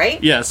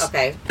 right? Yes.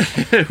 Okay.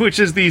 Which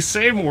is the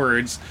same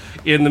words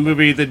in the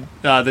movie The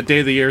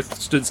Day the Earth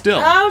Stood Still.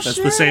 Oh, That's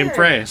sure. the same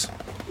phrase.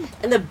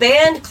 And the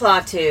band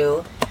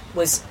Klaatu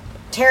was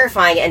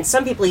terrifying, and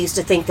some people used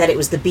to think that it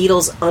was the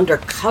Beatles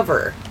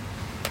undercover,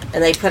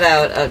 and they put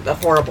out a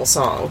horrible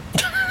song.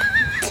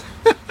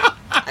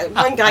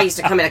 One guy used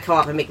to come in a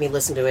co-op and make me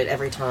listen to it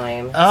every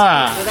time.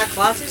 Ah. So that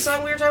Klaatu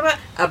song we were talking about?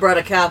 I brought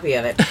a copy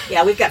of it.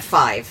 Yeah, we've got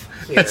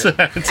 5 here.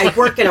 I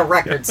work in a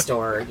record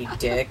store, you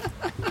dick.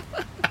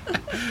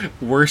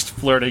 Worst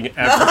flirting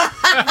ever.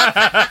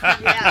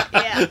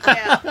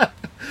 Yeah.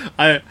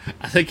 I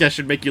think I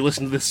should make you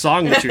listen to this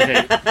song that you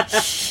hate.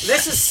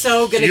 This is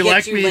so gonna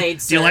get you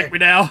laid, sir. Do you like me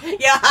now?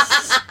 Yeah.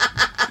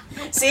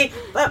 See,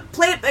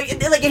 play it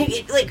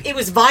like it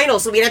was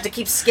vinyl, so we'd have to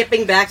keep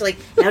skipping back. Like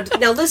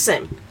now,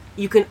 listen.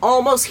 You can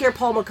almost hear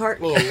Paul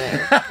McCartney in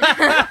there.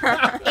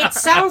 It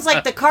sounds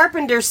like the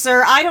Carpenters,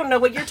 sir. I don't know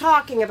what you're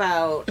talking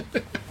about.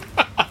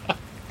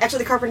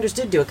 Actually, the Carpenters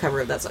did do a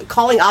cover of that song.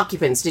 Calling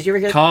Occupants. Did you ever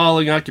hear that?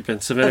 Calling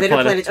Occupants of Inner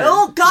Planet.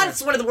 Oh, God,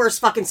 it's one of the worst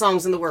fucking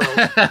songs in the world.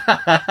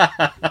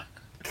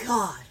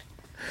 God.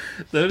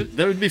 That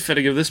would be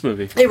fitting of this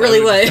movie. It really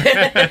would.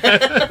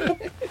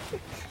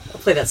 I'll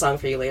play that song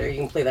for you later. You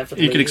can play that for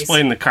the You movies. can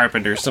explain the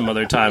Carpenters some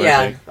other time, I Yeah.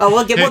 think. Oh,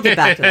 we'll get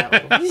back to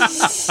that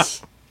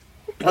one.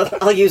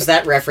 I'll use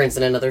that reference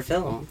in another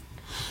film.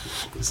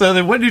 So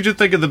then, what did you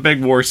think of the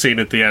big war scene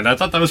at the end? I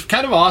thought that was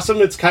kind of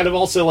awesome. It's kind of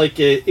also like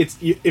it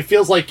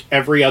feels like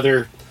every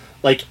other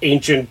like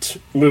ancient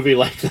movie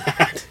like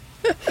that,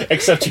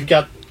 except you've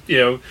got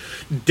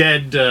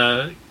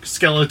dead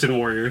skeleton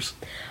warriors.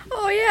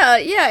 Oh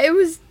yeah. It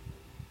was.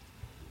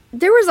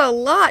 There was a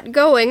lot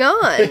going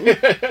on.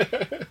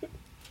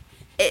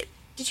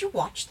 Did Did you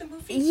watch the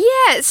movie?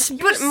 Yes,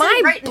 but sitting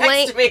my right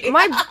next to me.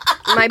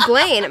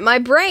 my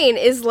brain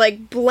is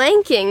like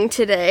blanking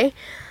today.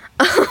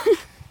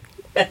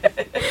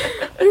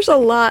 There's a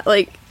lot,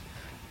 like,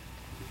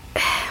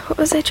 what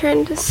was I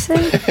trying to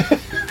say?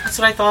 That's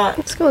what I thought.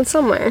 It's going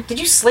somewhere.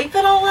 Did you sleep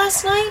at all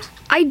last night?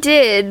 I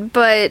did,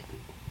 but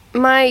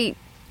I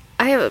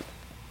have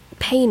a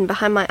pain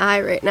behind my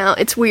eye right now.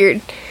 It's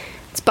weird.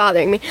 It's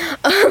bothering me.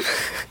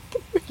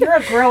 You're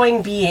a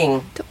growing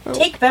being.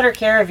 Take better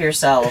care of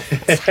yourself.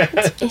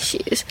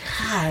 Issues.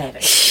 God.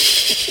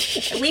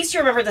 At least you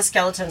remember the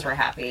skeletons were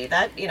happy.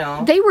 That, you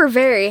know. They were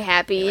very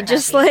happy,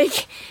 just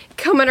like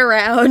coming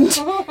around.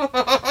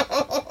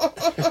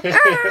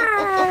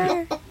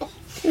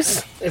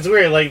 It's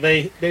weird, like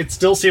it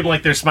still seemed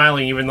like they're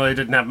smiling even though they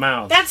didn't have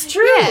mouths. That's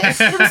true. Yes.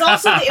 It was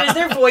also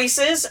their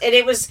voices, and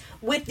it was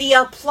with the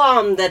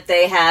aplomb that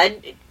they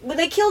had when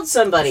they killed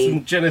somebody.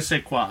 Je ne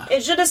sais quoi.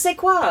 Et je ne sais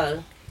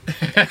quoi.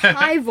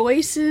 High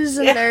voices,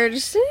 and they're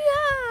just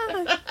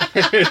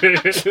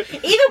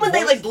Even when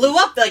they like blew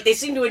up, like they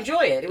seemed to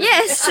enjoy it. It was-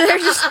 yes, they're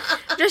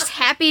just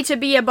happy to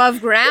be above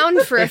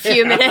ground for a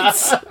few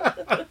minutes.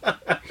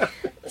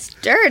 This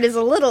dirt is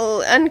a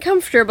little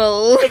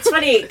uncomfortable. It's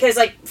funny because,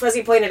 like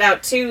Fuzzy pointed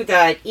out too,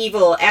 that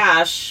evil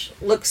Ash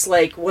looks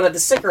like one of the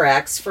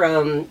Sycorax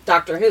from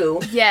Doctor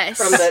Who. Yes.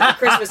 From the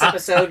Christmas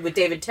episode with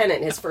David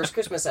Tennant in his first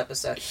Christmas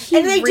episode.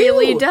 And they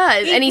really do.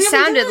 does, and he really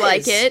sounded does.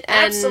 like it.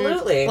 And,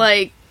 Absolutely.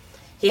 like,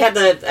 he had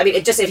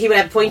if he would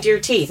have pointier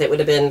teeth, it would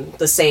have been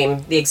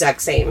the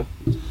exact same.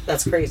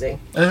 That's crazy.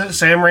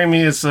 Sam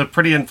Raimi is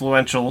pretty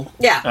influential.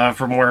 Yeah.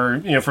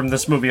 From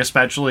this movie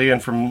especially,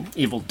 and from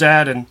Evil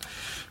Dead, and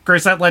of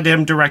course that led to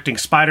him directing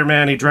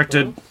Spider-Man. He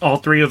directed all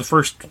three of the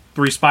first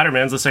three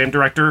Spider-Mans, the same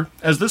director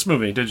as this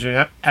movie. Did you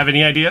have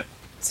any idea?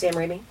 Sam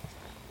Raimi.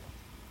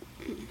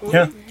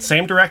 Yeah,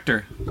 same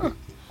director. Wow.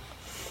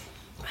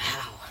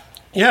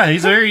 Yeah,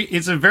 he's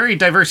a very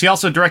diverse. He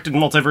also directed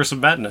Multiverse of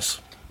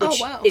Madness. Which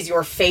oh, wow. is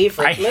your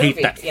favorite I movie.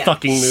 hate that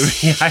fucking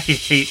movie. I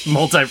hate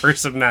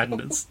Multiverse of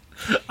Madness.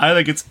 I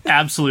think it's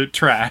absolute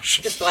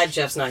trash. Just glad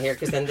Jeff's not here,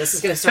 because then this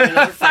is going to start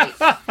another fight.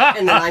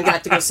 And then I'm going to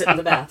have to go sit in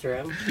the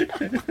bathroom.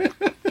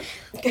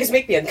 You guys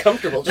make me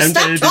uncomfortable. Just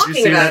stop did you talking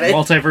see about that it.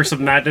 Multiverse of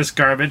Madness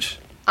garbage?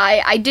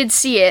 I did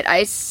see it.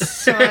 I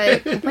saw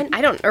it.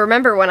 I don't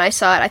remember when I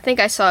saw it. I think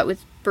I saw it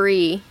with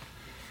Bree.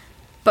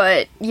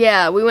 But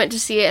yeah, we went to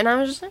see it, and I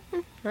was just like,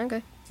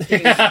 okay.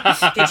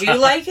 Did you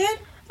like it?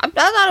 I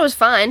thought it was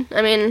fine.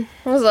 I mean,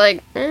 I was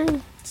like,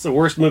 It's the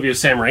worst movie of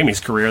Sam Raimi's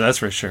career, that's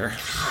for sure.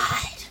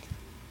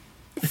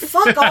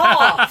 Fuck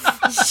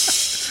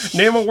off.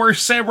 Name a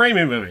worse Sam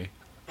Raimi movie.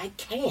 I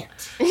can't.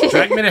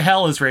 Drag Me to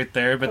Hell is right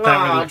there, but that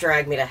Oh, one,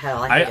 drag me to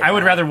hell. I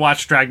would rather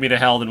watch Drag Me to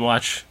Hell than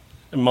watch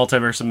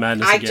Multiverse of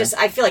Madness again.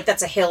 I feel like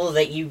that's a hill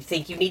that you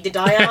think you need to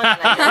die on, and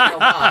I don't know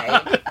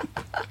why.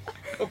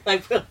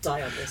 I will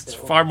die on this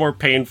hill. Far more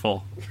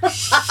painful.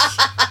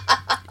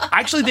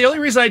 Actually, the only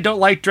reason I don't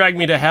like Drag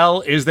Me to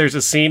Hell is there's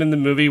a scene in the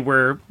movie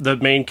where the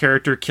main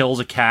character kills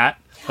a cat.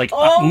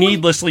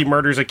 Needlessly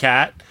murders a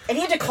cat. And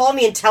he had to call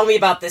me and tell me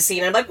about this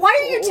scene. I'm like, why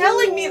are you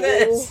telling me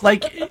this?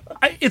 Like,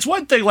 it's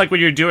one thing, like, when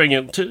you're doing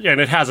it, and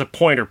it has a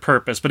point or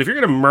purpose, but if you're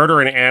going to murder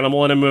an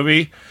animal in a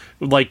movie,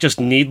 like, just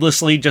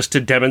needlessly, just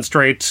to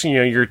demonstrate,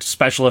 your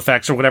special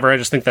effects or whatever, I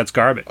just think that's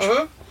garbage.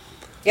 Mm-hmm.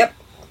 Yep.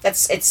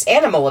 It's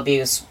animal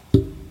abuse.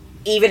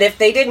 Even if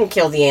they didn't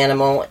kill the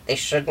animal, they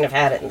shouldn't have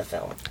had it in the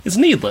film. It's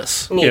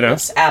needless.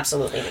 Needless.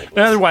 Absolutely needless. And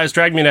otherwise,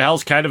 Drag Me to Hell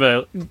is kind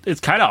of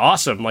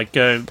awesome. Like,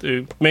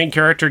 the main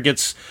character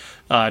gets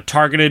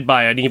targeted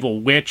by an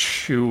evil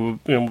witch who,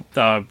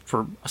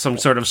 for some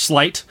sort of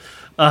slight,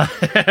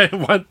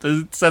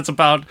 sets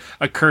about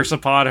a curse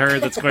upon her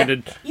that's going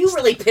to You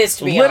really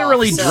pissed me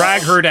literally off.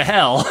 drag her to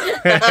hell.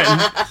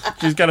 And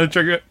she's got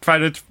to try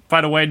to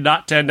find a way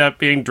not to end up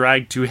being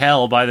dragged to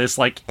hell by this,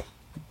 like,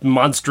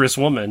 monstrous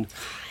woman.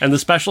 And the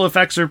special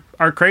effects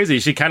are crazy.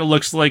 She kind of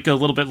looks like a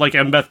little bit like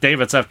Embeth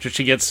Davidtz after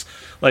she gets,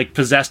 like,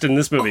 possessed in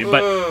this movie,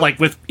 but,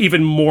 like, with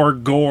even more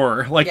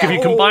gore. Like, if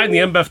you combine the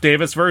Embeth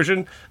Davidtz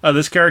version of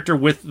this character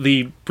with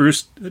the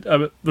Bruce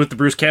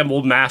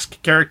Campbell mask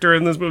character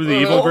in this movie,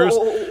 the evil Bruce,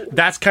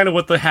 that's kind of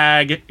what the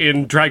hag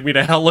in Drag Me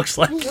to Hell looks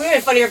like. It would have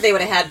been funnier if they would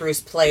have had Bruce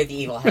play the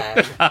evil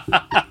hag. I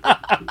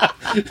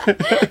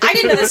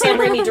didn't know that Sam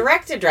Raimi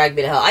directed Drag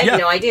Me to Hell. I had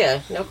no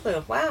idea. No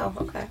clue. Wow,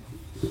 okay.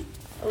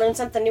 I learn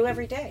something new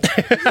every day.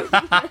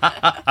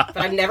 But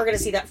I'm never going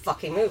to see that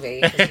fucking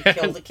movie because he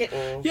killed the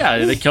kitten. Yeah,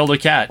 they killed a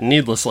cat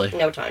needlessly.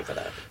 No time for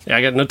that. Yeah,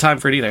 I got no time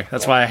for it either.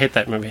 That's why I hate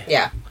that movie.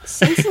 Yeah.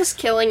 senseless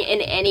killing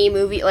in any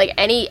movie, like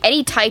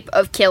any type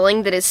of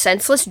killing that is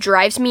senseless,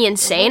 drives me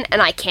insane,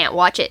 and I can't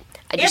watch it.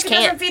 I just if it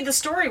can't. doesn't feed the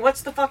story,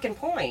 what's the fucking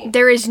point?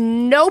 There is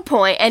no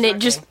point, and it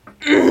just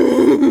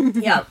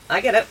Yeah, I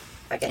get it.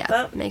 I get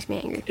that. it makes me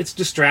angry. It's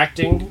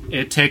distracting.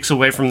 It takes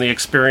away from the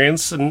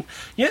experience, and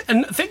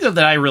the thing that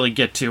I really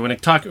get to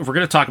if we're going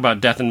to talk about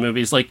death in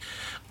movies, like,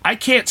 I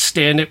can't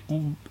stand it.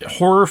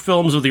 Horror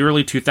films of the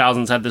early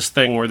 2000s had this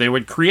thing where they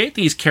would create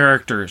these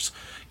characters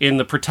in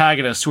the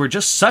protagonists who are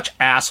just such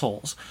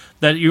assholes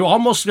that you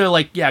almost go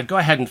like, yeah, go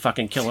ahead and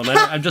fucking kill them.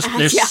 I'm just,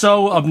 they're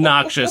so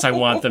obnoxious, I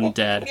want them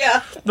dead.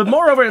 Yeah. But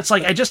moreover, it's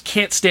like, I just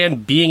can't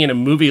stand being in a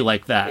movie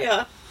like that.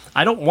 Yeah.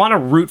 I don't want to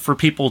root for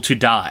people to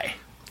die.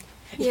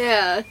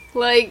 Yeah,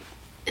 like...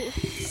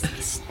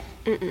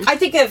 I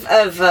think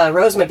of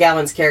Rose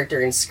McGowan's character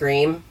in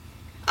Scream.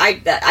 I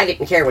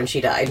didn't care when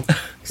she died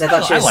because I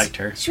thought she was. I liked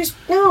her. She was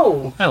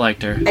no. I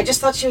liked her. I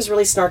just thought she was a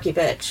really snarky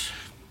bitch.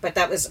 But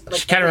that was like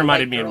She kind of every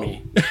reminded white me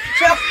of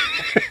girl.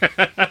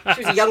 me.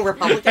 She was a young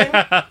Republican.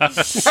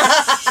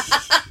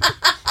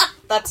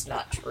 That's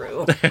not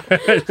true.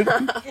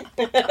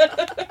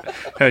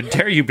 How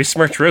dare you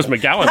besmirch Rose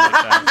McGowan like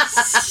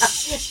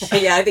that?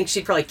 Yeah, I think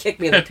she'd probably kick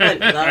me in the cunt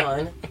for that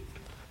one.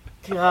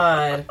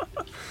 God.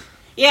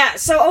 Yeah,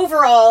 so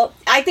overall,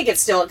 I think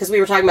it's still, because we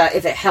were talking about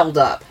if it held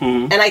up,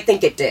 and I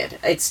think it did.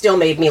 It still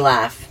made me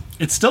laugh.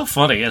 It's still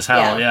funny as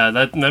hell. Yeah,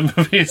 that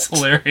movie is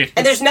hilarious.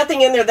 And there's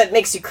nothing in there that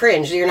makes you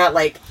cringe. You're not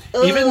like,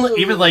 ugh.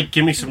 Even like,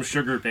 give me some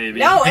sugar,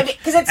 baby. No, I mean,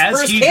 because it's As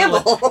Bruce he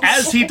Campbell.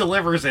 as he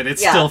delivers it,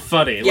 it's Yeah. still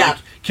funny. Yeah. Like,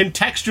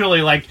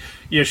 contextually, like,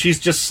 you know, she's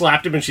just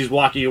slapped him and she's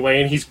walking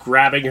away and he's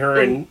grabbing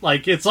her and,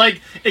 like, it's like,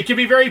 it can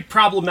be very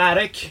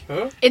problematic.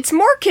 It's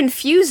more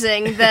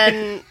confusing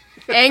than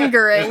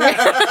angering.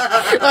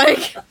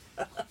 Like,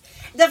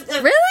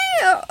 really?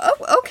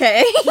 Oh,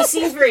 okay. He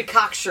seems very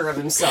cocksure of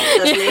himself,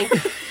 doesn't he?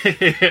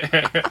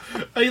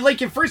 I mean,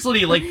 like, at first,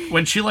 like,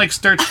 when she, like,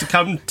 starts to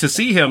come to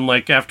see him,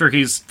 like, after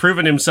he's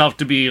proven himself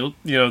to be, you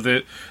know,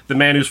 the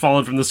man who's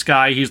fallen from the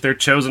sky, he's their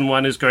chosen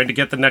one who's going to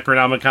get the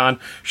Necronomicon,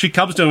 she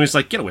comes to him and he's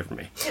like, get away from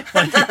me.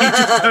 Like, he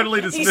just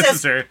totally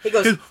dismisses her. He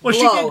goes, well,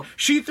 blow.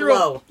 she threw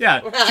Blow.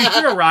 she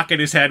threw a rock at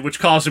his head, which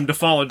caused him to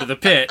fall into the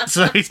pit.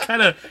 So he's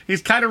kind of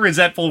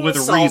resentful with a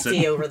Salty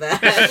reason. over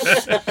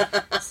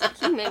that.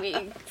 He made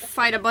me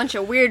fight a bunch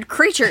of weird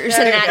creatures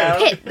There in you that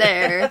go. pit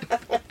there.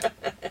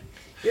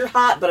 You're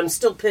hot, but I'm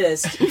still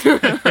pissed.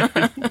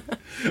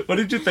 What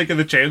did you think of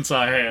the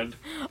chainsaw hand?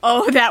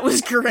 Oh, that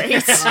was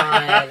great.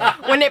 God.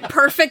 When it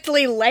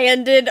perfectly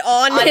landed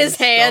on his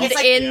hand It's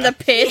like- in the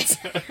pit.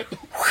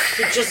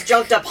 He just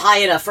jumped up high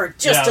enough for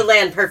just Yeah. to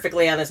land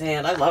perfectly on his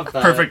hand. I love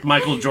that. Perfect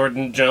Michael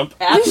Jordan jump.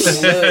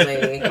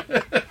 Absolutely.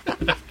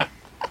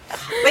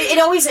 But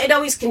it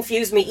always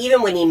confused me,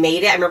 even when he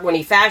made it. I remember when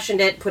he fashioned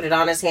it, put it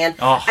on his hand.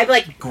 Oh, I'd be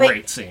like,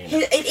 great but scene.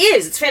 It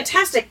is. It's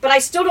fantastic. But I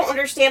still don't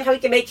understand how he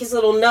can make his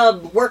little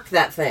nub work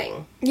that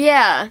thing.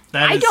 Yeah.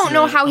 That I is, don't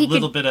know how he a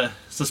little could... bit of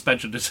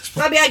suspension to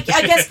disbelief. I mean, I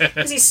guess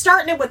because he's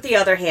starting it with the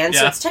other hand,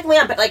 so Yeah. it's technically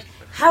on. But like,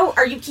 how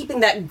are you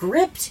keeping that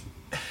gripped?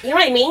 You know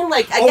what I mean?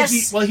 Like, I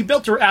guess. He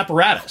built her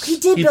apparatus. He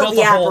did build built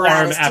the a whole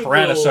apparatus, arm didn't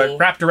apparatus, he? so it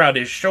wrapped around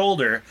his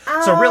shoulder.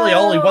 So really,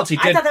 only once he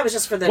I did, thought that was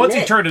just for the once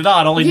mitt. he turned it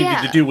on, all he Yeah.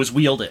 needed to do was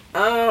wield it.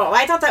 Oh,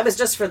 I thought that was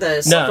just for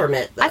the silver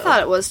mitt. Though. I thought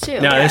it was too.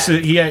 No, this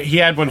is, he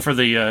had one for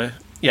the.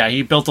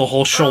 He built a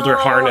whole shoulder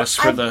harness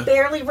for I the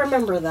barely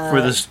remember that.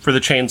 for the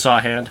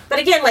chainsaw hand. But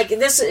again, like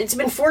this, it's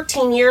been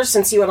 14 years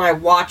since you and I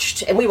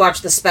watched, and we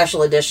watched the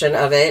special edition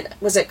of it.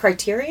 Was it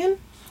Criterion?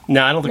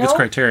 No, I don't think it's No?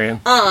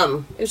 Criterion.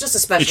 It was just a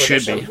special It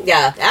should edition. be.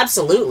 Yeah,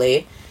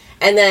 absolutely.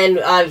 And then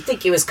I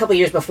think it was a couple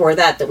years before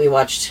that we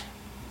watched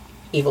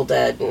Evil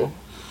Dead and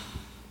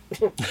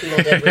Evil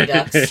Dead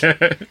Redux.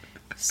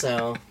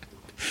 So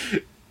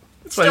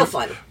still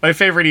fun. My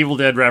favorite Evil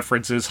Dead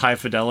reference is High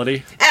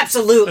Fidelity.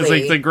 Absolutely. It's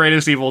like the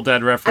greatest Evil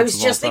Dead reference. I was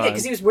of just all thinking time.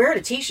 because he was wearing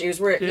a T-shirt. He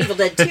was wearing Evil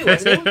Dead 2,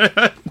 wasn't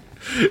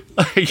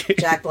he?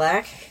 Jack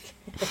Black.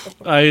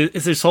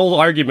 It's this whole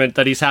argument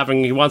that he's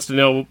having. He wants to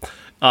know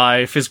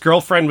if his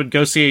girlfriend would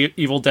go see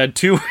Evil Dead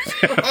 2 with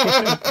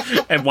him.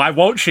 And why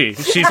won't she?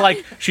 She's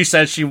like, she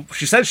says she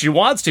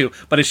wants to,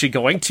 but is she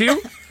going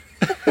to?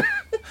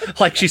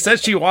 Like, she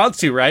says she wants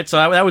to, right? So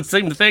that would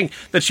seem to think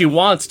that she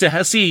wants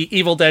to see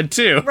Evil Dead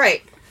 2.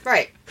 Right.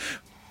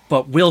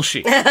 But will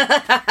she?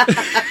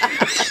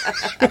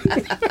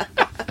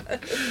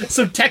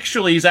 So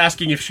textually, he's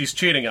asking if she's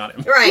cheating on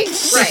him. Right.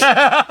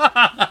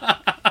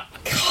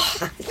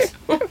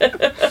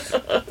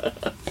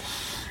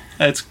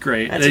 That's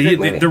great. That's a good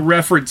movie. The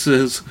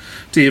references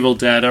to Evil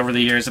Dead over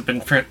the years have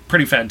been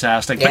pretty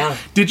fantastic. Yeah. But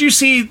did you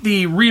see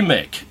the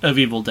remake of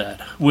Evil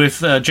Dead with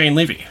Jane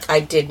Levy?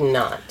 I did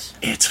not.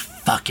 It's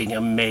fucking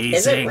amazing.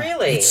 Is it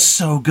really? It's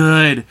so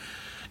good.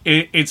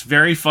 It's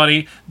very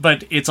funny,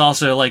 but it's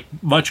also like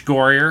much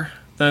gorier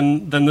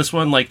than this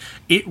one. Like,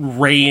 it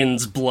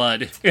rains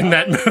blood in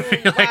that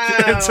movie. Like,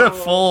 it's a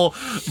full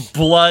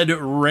blood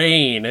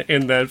rain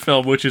in that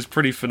film, which is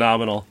pretty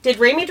phenomenal. Did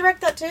Raimi direct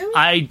that too?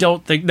 I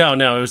don't think no.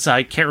 It was,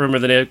 I can't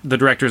remember the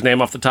director's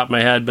name off the top of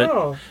my head, but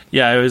Oh.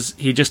 yeah, it was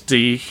he just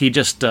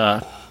produced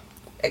it.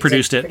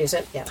 Produced it?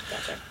 Yeah,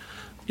 gotcha.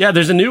 Yeah,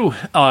 there's a new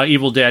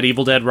Evil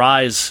Dead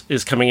Rise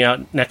is coming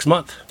out next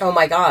month. Oh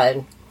my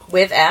god.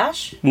 With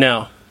Ash?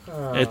 No,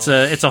 Oh. it's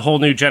a whole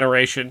new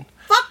generation.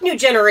 Fuck New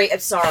Generation.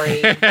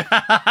 Sorry. I'm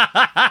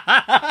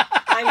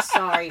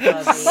sorry,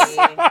 Bubby.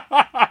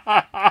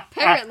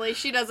 Apparently,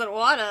 she doesn't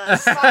want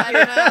us. I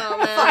don't know,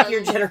 man. Fuck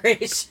your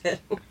generation.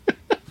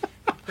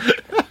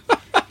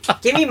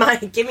 Give me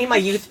my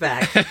youth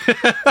back.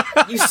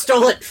 You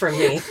stole it from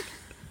me.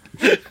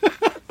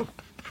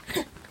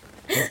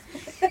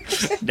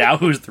 Now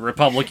who's the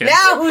Republican?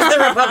 Now who's the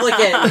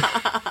Republican?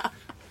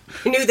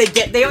 I knew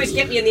they always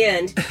get me in the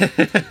end.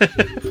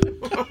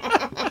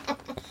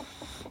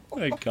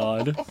 My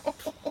God.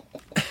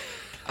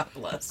 God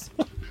bless.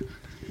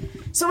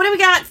 So what do we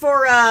got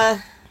for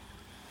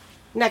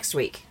next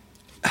week?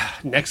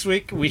 Next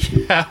week we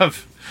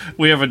have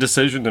a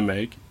decision to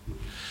make.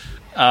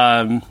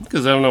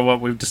 Because I don't know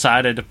what we've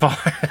decided upon.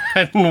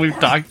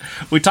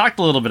 we talked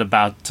a little bit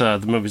about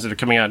the movies that are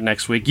coming out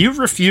next week. You've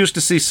refused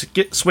to see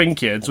Swing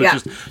Kids, which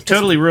is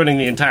totally ruining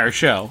the entire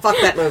show. Fuck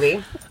that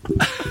movie.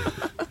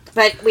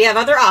 But we have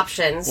other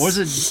options.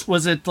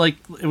 Was it like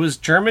it was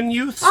German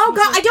youth? Oh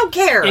God, I don't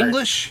care.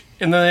 English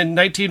in the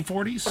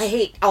 1940s. I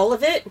hate all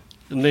of it.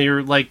 And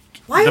they're like,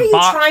 why are you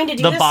trying to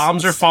do the this?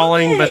 bombs are Stop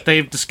falling, it. but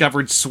they've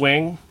discovered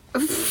swing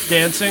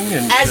dancing,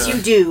 and as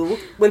you do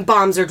when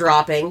bombs are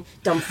dropping.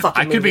 Dumb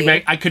fucking movie.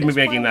 I could be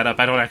making that up.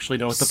 I don't actually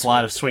know what the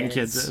plot of Swing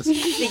Kids is.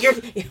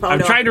 I'm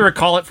no. trying to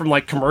recall it from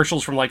like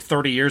commercials from like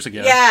 30 years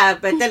ago. Yeah,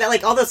 but then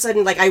like all of a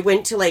sudden, like I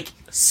went to like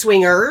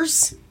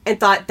Swingers and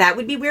thought that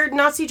would be weird in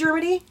Nazi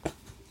Germany.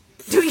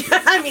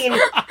 I mean,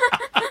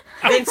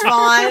 Vince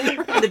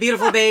Vaughn and the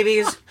Beautiful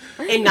Babies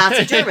in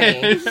Nazi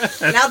Germany.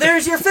 Now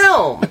there's your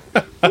film.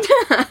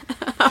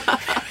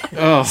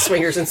 Oh.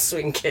 Swingers and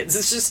Swing Kids.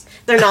 It's just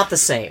they're not the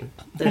same.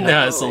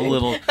 No, it's a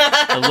little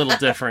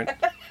different.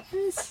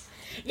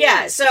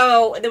 Yeah.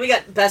 So then we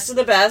got Best of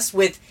the Best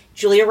with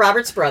Julia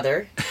Roberts'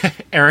 brother,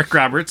 Eric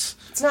Roberts.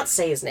 Let's not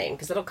say his name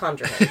because that'll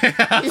conjure him. You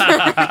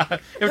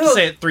have to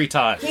say it 3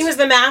 times. He was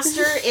the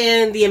master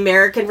in the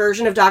American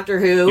version of Doctor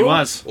Who. He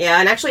was. Yeah,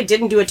 and actually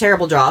didn't do a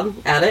terrible job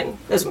at it.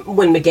 It was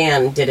when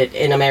McGann did it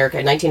in America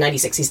in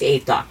 1996. He's the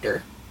 8th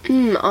Doctor.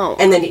 Oh.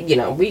 And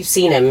then, we've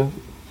seen him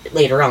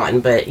later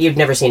on, but you've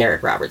never seen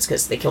Eric Roberts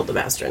because they killed the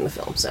master in the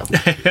film, so.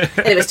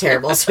 And it was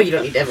terrible, so you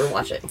don't need to ever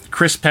watch it.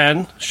 Chris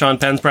Penn, Sean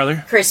Penn's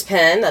brother. Chris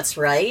Penn, that's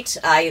right.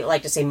 I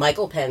like to say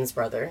Michael Penn's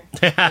brother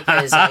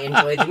because I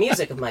enjoy the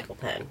music of Michael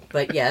Penn.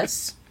 But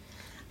yes.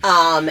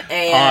 And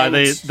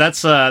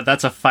that's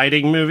a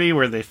fighting movie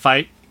where they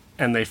fight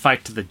and they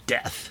fight to the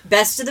death.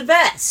 Best of the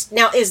Best.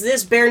 Now, is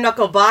this bare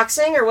knuckle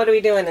boxing or what are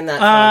we doing in that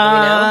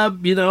film?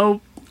 Do we know?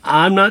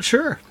 I'm not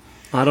sure.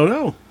 I don't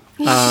know.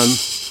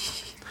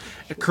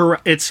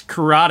 It's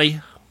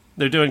karate.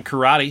 They're doing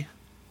karate.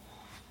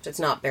 It's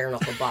not bare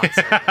knuckle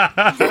boxing. Could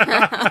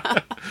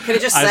have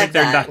just said I think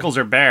their that. knuckles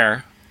are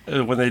bare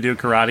when they do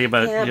karate,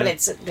 but Yeah, but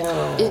it's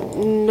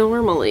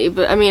Normally,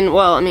 but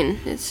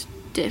it's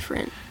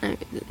different.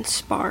 It's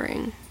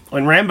sparring.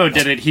 when Rambo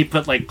did it, he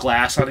put like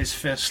glass on his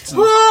fists. And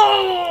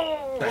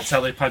that's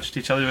how they punched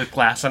each other, with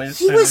glass on his.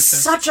 He was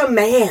such a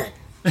man,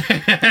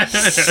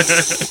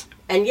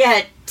 and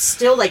yet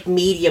still like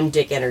medium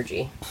dick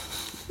energy,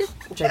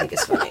 which I think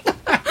is funny.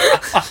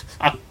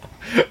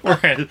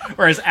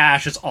 Whereas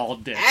Ash is all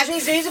dick. That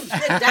is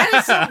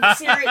some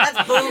serious. That's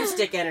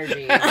boomstick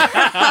energy.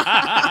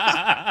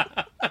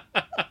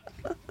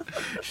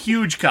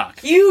 Huge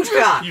cock. Huge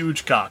cock.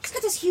 Huge cock. He's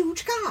got this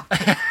huge cock.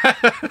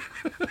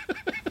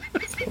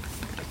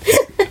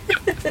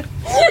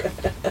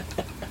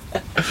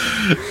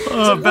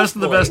 Best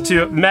of the best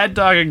too. Mad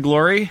Dog and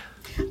Glory.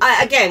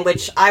 Again,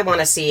 which I want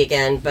to see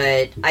again,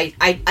 but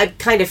I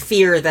kind of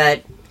fear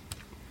that.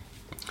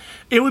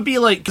 It would be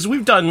like, because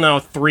we've done now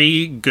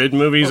 3 good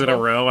movies in a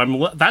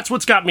row. That's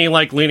what's got me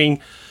like leaning,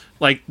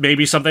 like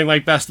maybe something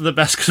like Best of the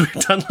Best, because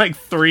we've done like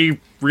 3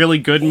 really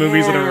good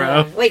movies in a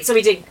row. Wait, so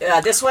we did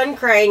this one,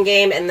 Crying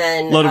Game, and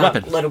then Loaded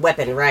Weapon. Loaded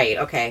Weapon, right?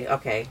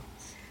 Okay.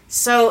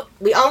 So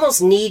we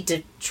almost need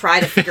to try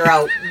to figure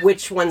out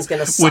which one's going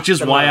to suck. Which is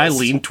the why most. I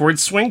lean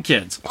towards Swing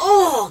Kids.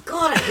 Oh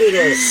God, I hate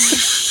it.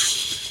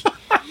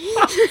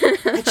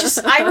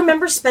 I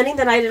remember spending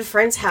the night at a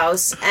friend's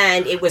house,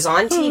 and it was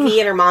on TV,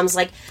 and her mom's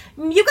like,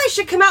 "You guys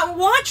should come out and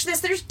watch this.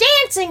 There's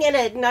dancing in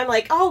it." And I'm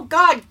like, "Oh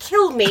God,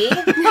 kill me!"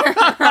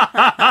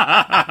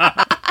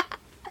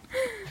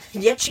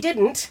 Yet she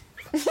didn't.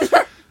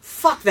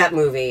 Fuck that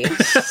movie.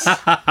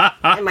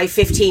 And my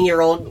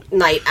 15-year-old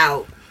night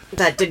out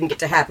that didn't get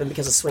to happen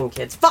because of Swing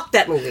Kids. Fuck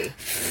that movie.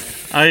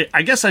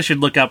 I guess I should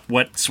look up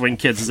what Swing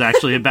Kids is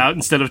actually about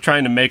instead of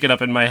trying to make it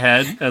up in my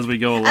head as we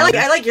go along.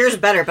 I like yours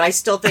better, but I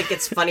still think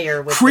it's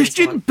funnier with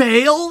Christian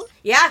Bale?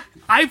 Yeah.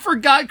 I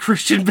forgot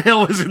Christian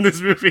Bale was in this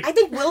movie. I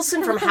think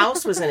Wilson from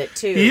House was in it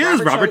too. He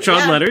is Robert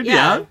Sean Leonard.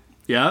 Yeah.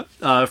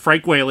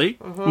 Frank Whaley.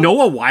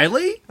 Noah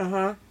Wiley.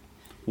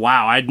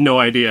 Wow, I had no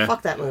idea.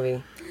 Fuck that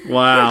movie.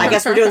 Wow. I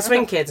guess we're doing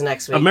Swing Kids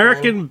next week.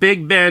 American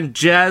big band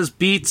jazz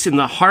beats in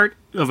the heart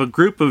of a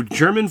group of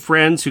German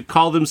friends who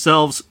call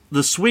themselves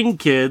the Swing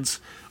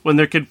Kids when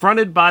they're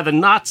confronted by the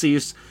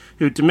Nazis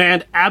who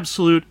demand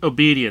absolute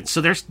obedience.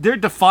 So they're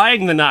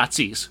defying the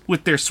Nazis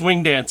with their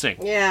swing dancing.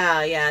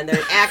 Yeah, and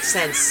their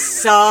accents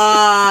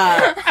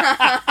suck.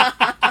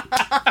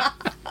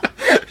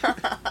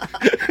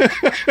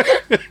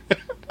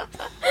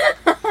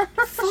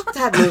 Fuck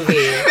that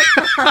movie.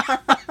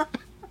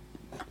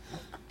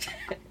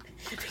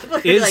 People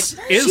She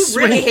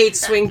really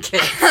hates Swing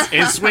Kids.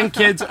 Is Swing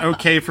Kids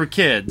okay for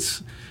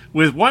kids?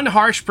 With one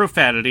harsh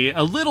profanity,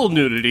 a little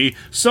nudity,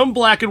 some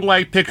black and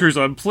white pictures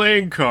on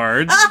playing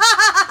cards,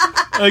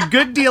 a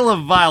good deal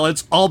of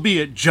violence,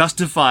 albeit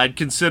justified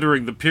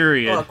considering the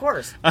period. Oh, of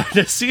course.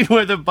 A scene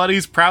where the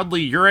buddies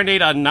proudly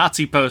urinate on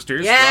Nazi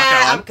posters.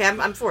 Yeah,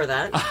 I'm for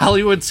that.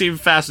 Hollywood seemed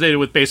fascinated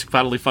with basic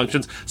bodily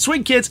functions.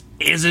 Swing Kids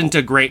isn't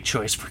a great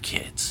choice for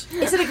kids.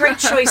 Is it a great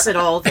choice at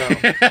all, though?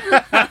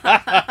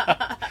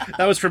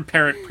 That was from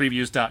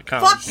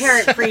parentpreviews.com. Fuck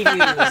Parent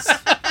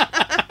Previews.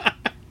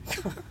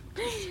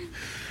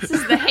 This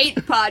is the hate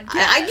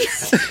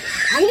podcast.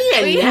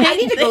 I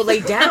need to go lay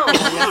down.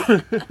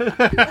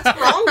 What's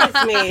wrong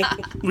with me?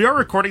 We are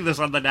recording this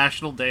on the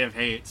National Day of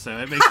Hate, so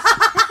it makes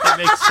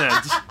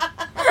sense.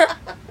 But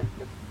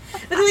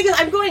the thing is,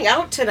 I'm going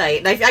out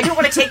tonight, and I don't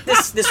want to take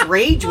this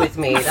rage with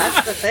me.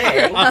 That's the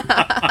thing.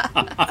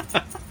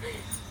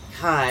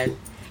 God.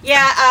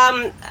 Yeah,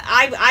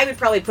 I would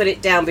probably put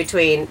it down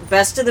between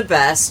Best of the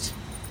Best,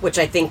 which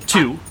I think...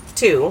 Two.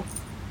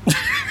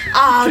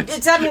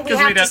 Does that mean we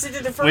have to sit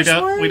through the first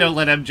one? We don't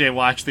let MJ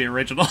watch the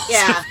original.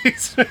 Yeah.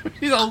 He's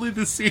only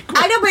the sequel.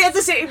 I know, but at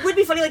the same, it would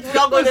be funny, like, we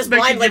all go in this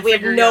blind, like, we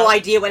have no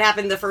idea what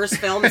happened in the first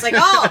film. It's like,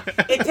 oh,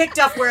 it picked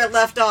up where it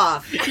left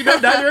off.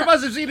 Neither of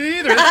us have seen it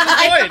either.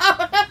 That's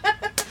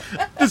the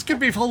point. This could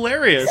be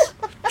hilarious.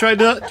 Trying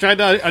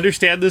to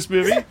understand this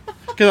movie,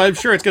 because I'm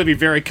sure it's going to be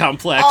very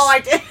complex. Oh, I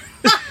did.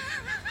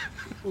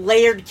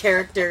 Layered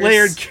characters.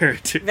 Very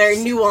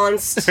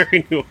nuanced.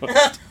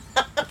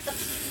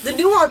 The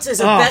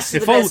nuances of Best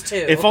of the Best,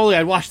 too. If only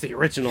I'd watched the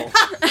original.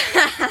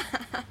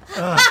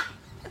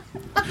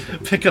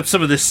 Pick up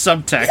some of this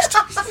subtext.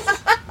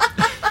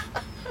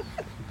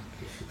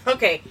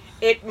 Okay,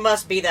 it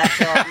must be that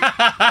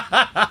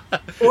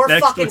film. Or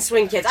fucking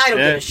Swing Kids. I don't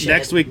give a shit.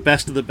 Next week,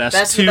 Best of the Best 2.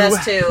 Best of the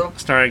Best 2.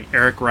 Starring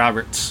Eric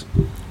Roberts.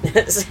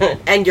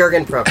 And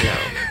Jürgen Prochnow.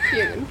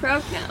 Jürgen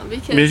Prochnow,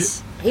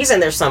 because... He's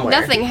in there somewhere.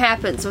 Nothing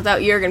happens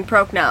without Jürgen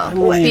Prochnow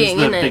being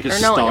in it or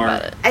knowing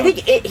about it. I think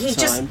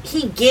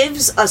he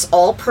gives us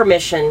all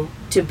permission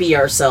to be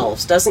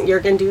ourselves. Doesn't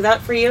Jürgen do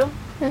that for you?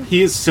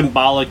 He is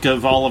symbolic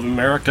of all of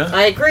America.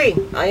 I agree.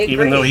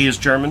 Even though he is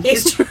German.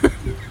 That's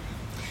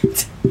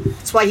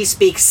why he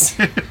speaks.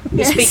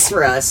 He speaks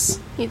for us.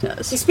 He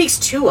does. He speaks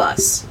to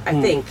us, I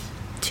think.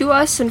 To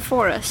us and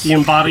for us. He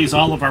embodies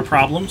all of our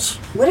problems.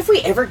 What if we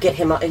ever get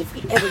him on the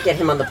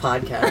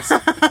podcast?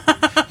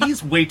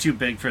 He's way too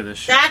big for this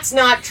shit. That's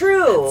not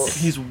true.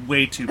 He's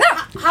way too big.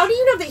 How do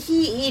you know that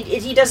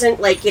he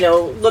doesn't, like,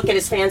 look at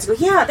his fans and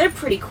go, yeah, they're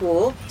pretty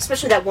cool?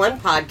 Especially that one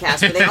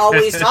podcast where they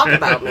always talk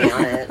about me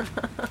on it.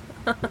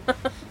 I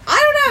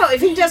don't know.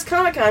 If he does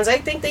Comic-Cons, I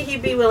think that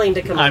he'd be willing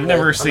to come on. I've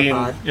never seen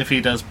if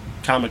he does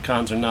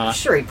Comic-Cons or not. I'm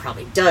sure he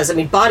probably does. I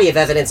mean, Body of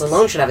Evidence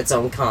alone should have its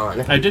own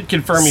con. I did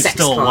confirm he's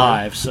still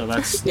alive, so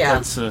that's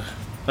a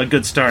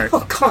good start.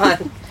 Oh, God.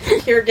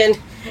 Jürgen,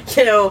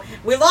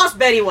 we lost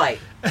Betty White.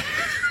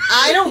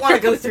 I don't want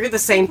to go through the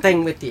same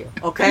thing with you,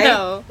 okay?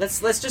 No.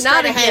 Let's just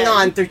try to hang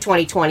on through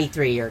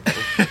 2023,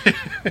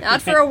 Jürgen.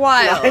 Not for a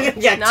while.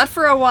 Yeah. Not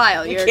for a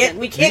while, Jürgen.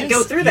 We can't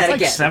go through that again.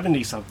 He's like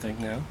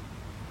 70-something now.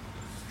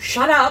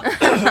 Shut up.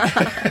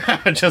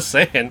 I'm just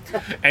saying.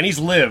 And he's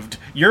lived.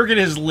 Jürgen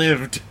has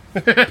lived.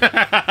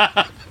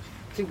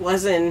 He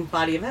was in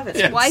Body of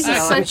Evidence. Yes. Why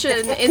he's such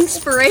an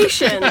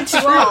inspiration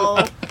to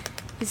all.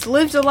 He's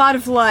lived a lot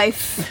of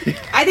life.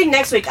 I think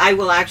next week I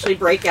will actually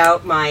break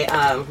out my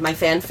my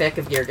fanfic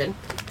of Jürgen,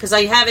 because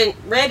I haven't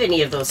read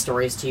any of those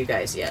stories to you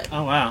guys yet.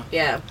 Oh, wow.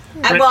 Yeah.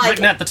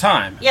 Written at the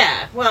time.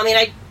 Yeah. Well, I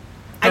mean,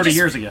 30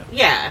 years ago.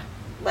 Yeah.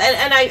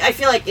 And I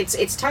feel like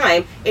it's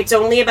time. It's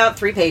only about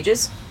 3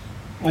 pages.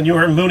 When you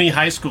were a Mooney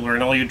high schooler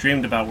and all you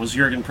dreamed about was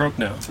Jürgen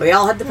Prochnow. We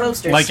all had the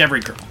posters. Like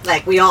every girl.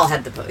 Like, we all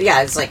had the posters.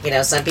 Yeah, it's like,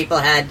 some people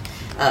had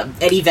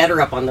Eddie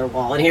Vedder up on their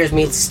wall, and here's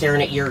me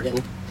staring at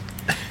Jürgen.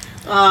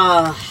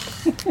 I'm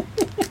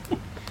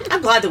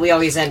glad that we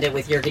always end it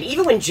with Jürgen.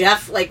 Even when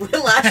Jeff,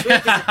 last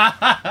week,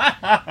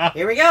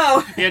 here we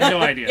go. He had no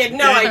idea. He had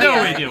no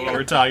idea what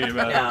we're talking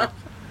about.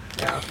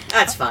 No,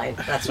 that's fine.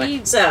 That's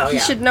fine. He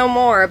should know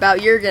more about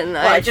Jürgen.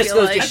 Well, it just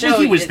goes to show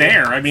he was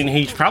there. I mean,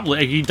 he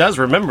does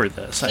remember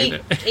this.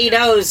 He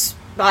knows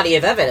Body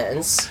of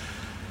Evidence.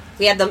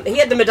 He had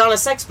the Madonna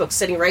sex book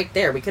sitting right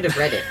there. We could have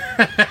read it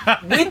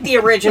with the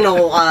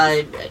original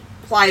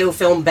plyo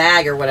film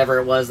bag or whatever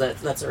it was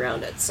that's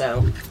around it.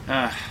 So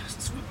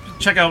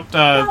check out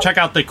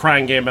the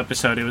Crying Game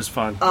episode. It was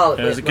fun. Oh,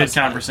 it was a good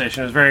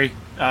conversation. It was very.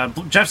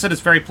 Jeff said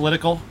it's very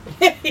political.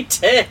 He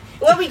did.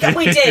 Well, we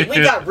did. We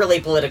got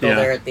really political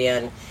there at the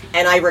end,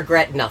 and I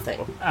regret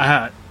nothing.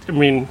 I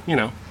mean,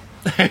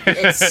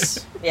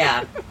 It's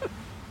yeah.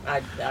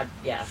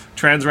 Yeah.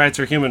 Trans rights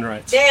are human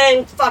rights.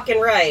 Damn fucking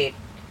right.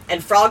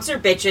 And frogs are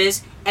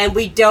bitches, and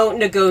we don't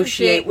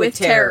negotiate with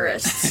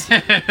terrorists.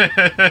 There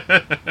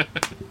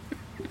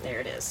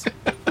it is.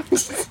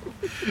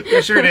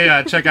 Be sure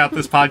to check out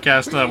this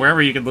podcast wherever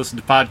you can listen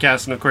to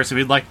podcasts. And, of course, if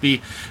you'd like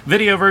the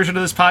video version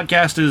of this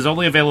podcast, it is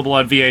only available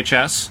on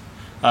VHS.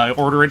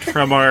 Order it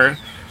from our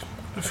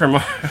It's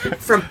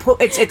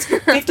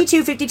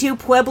 5252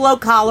 Pueblo,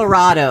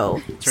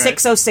 Colorado,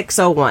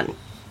 60601.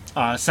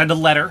 Send a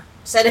letter.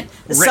 Send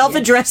a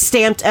self-addressed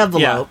stamped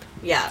envelope.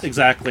 Yeah.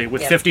 Exactly,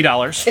 with $50.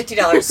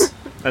 $50.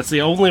 That's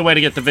the only way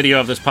to get the video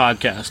of this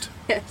podcast.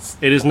 Yes.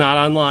 It is not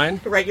online.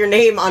 Write your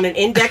name on an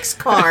index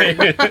card.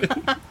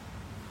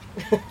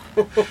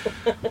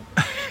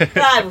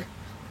 God,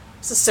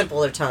 it's a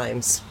simpler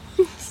times.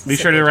 Be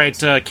sure to write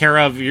care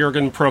of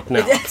Jürgen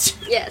Prochnow.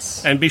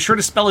 Yes. And be sure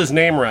to spell his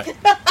name right.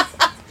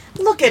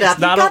 Look it up.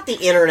 You got the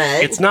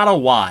internet. It's not a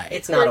Y.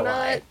 It's not a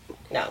Y.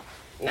 No.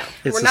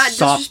 We're not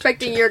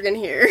disrespecting Jürgen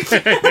here.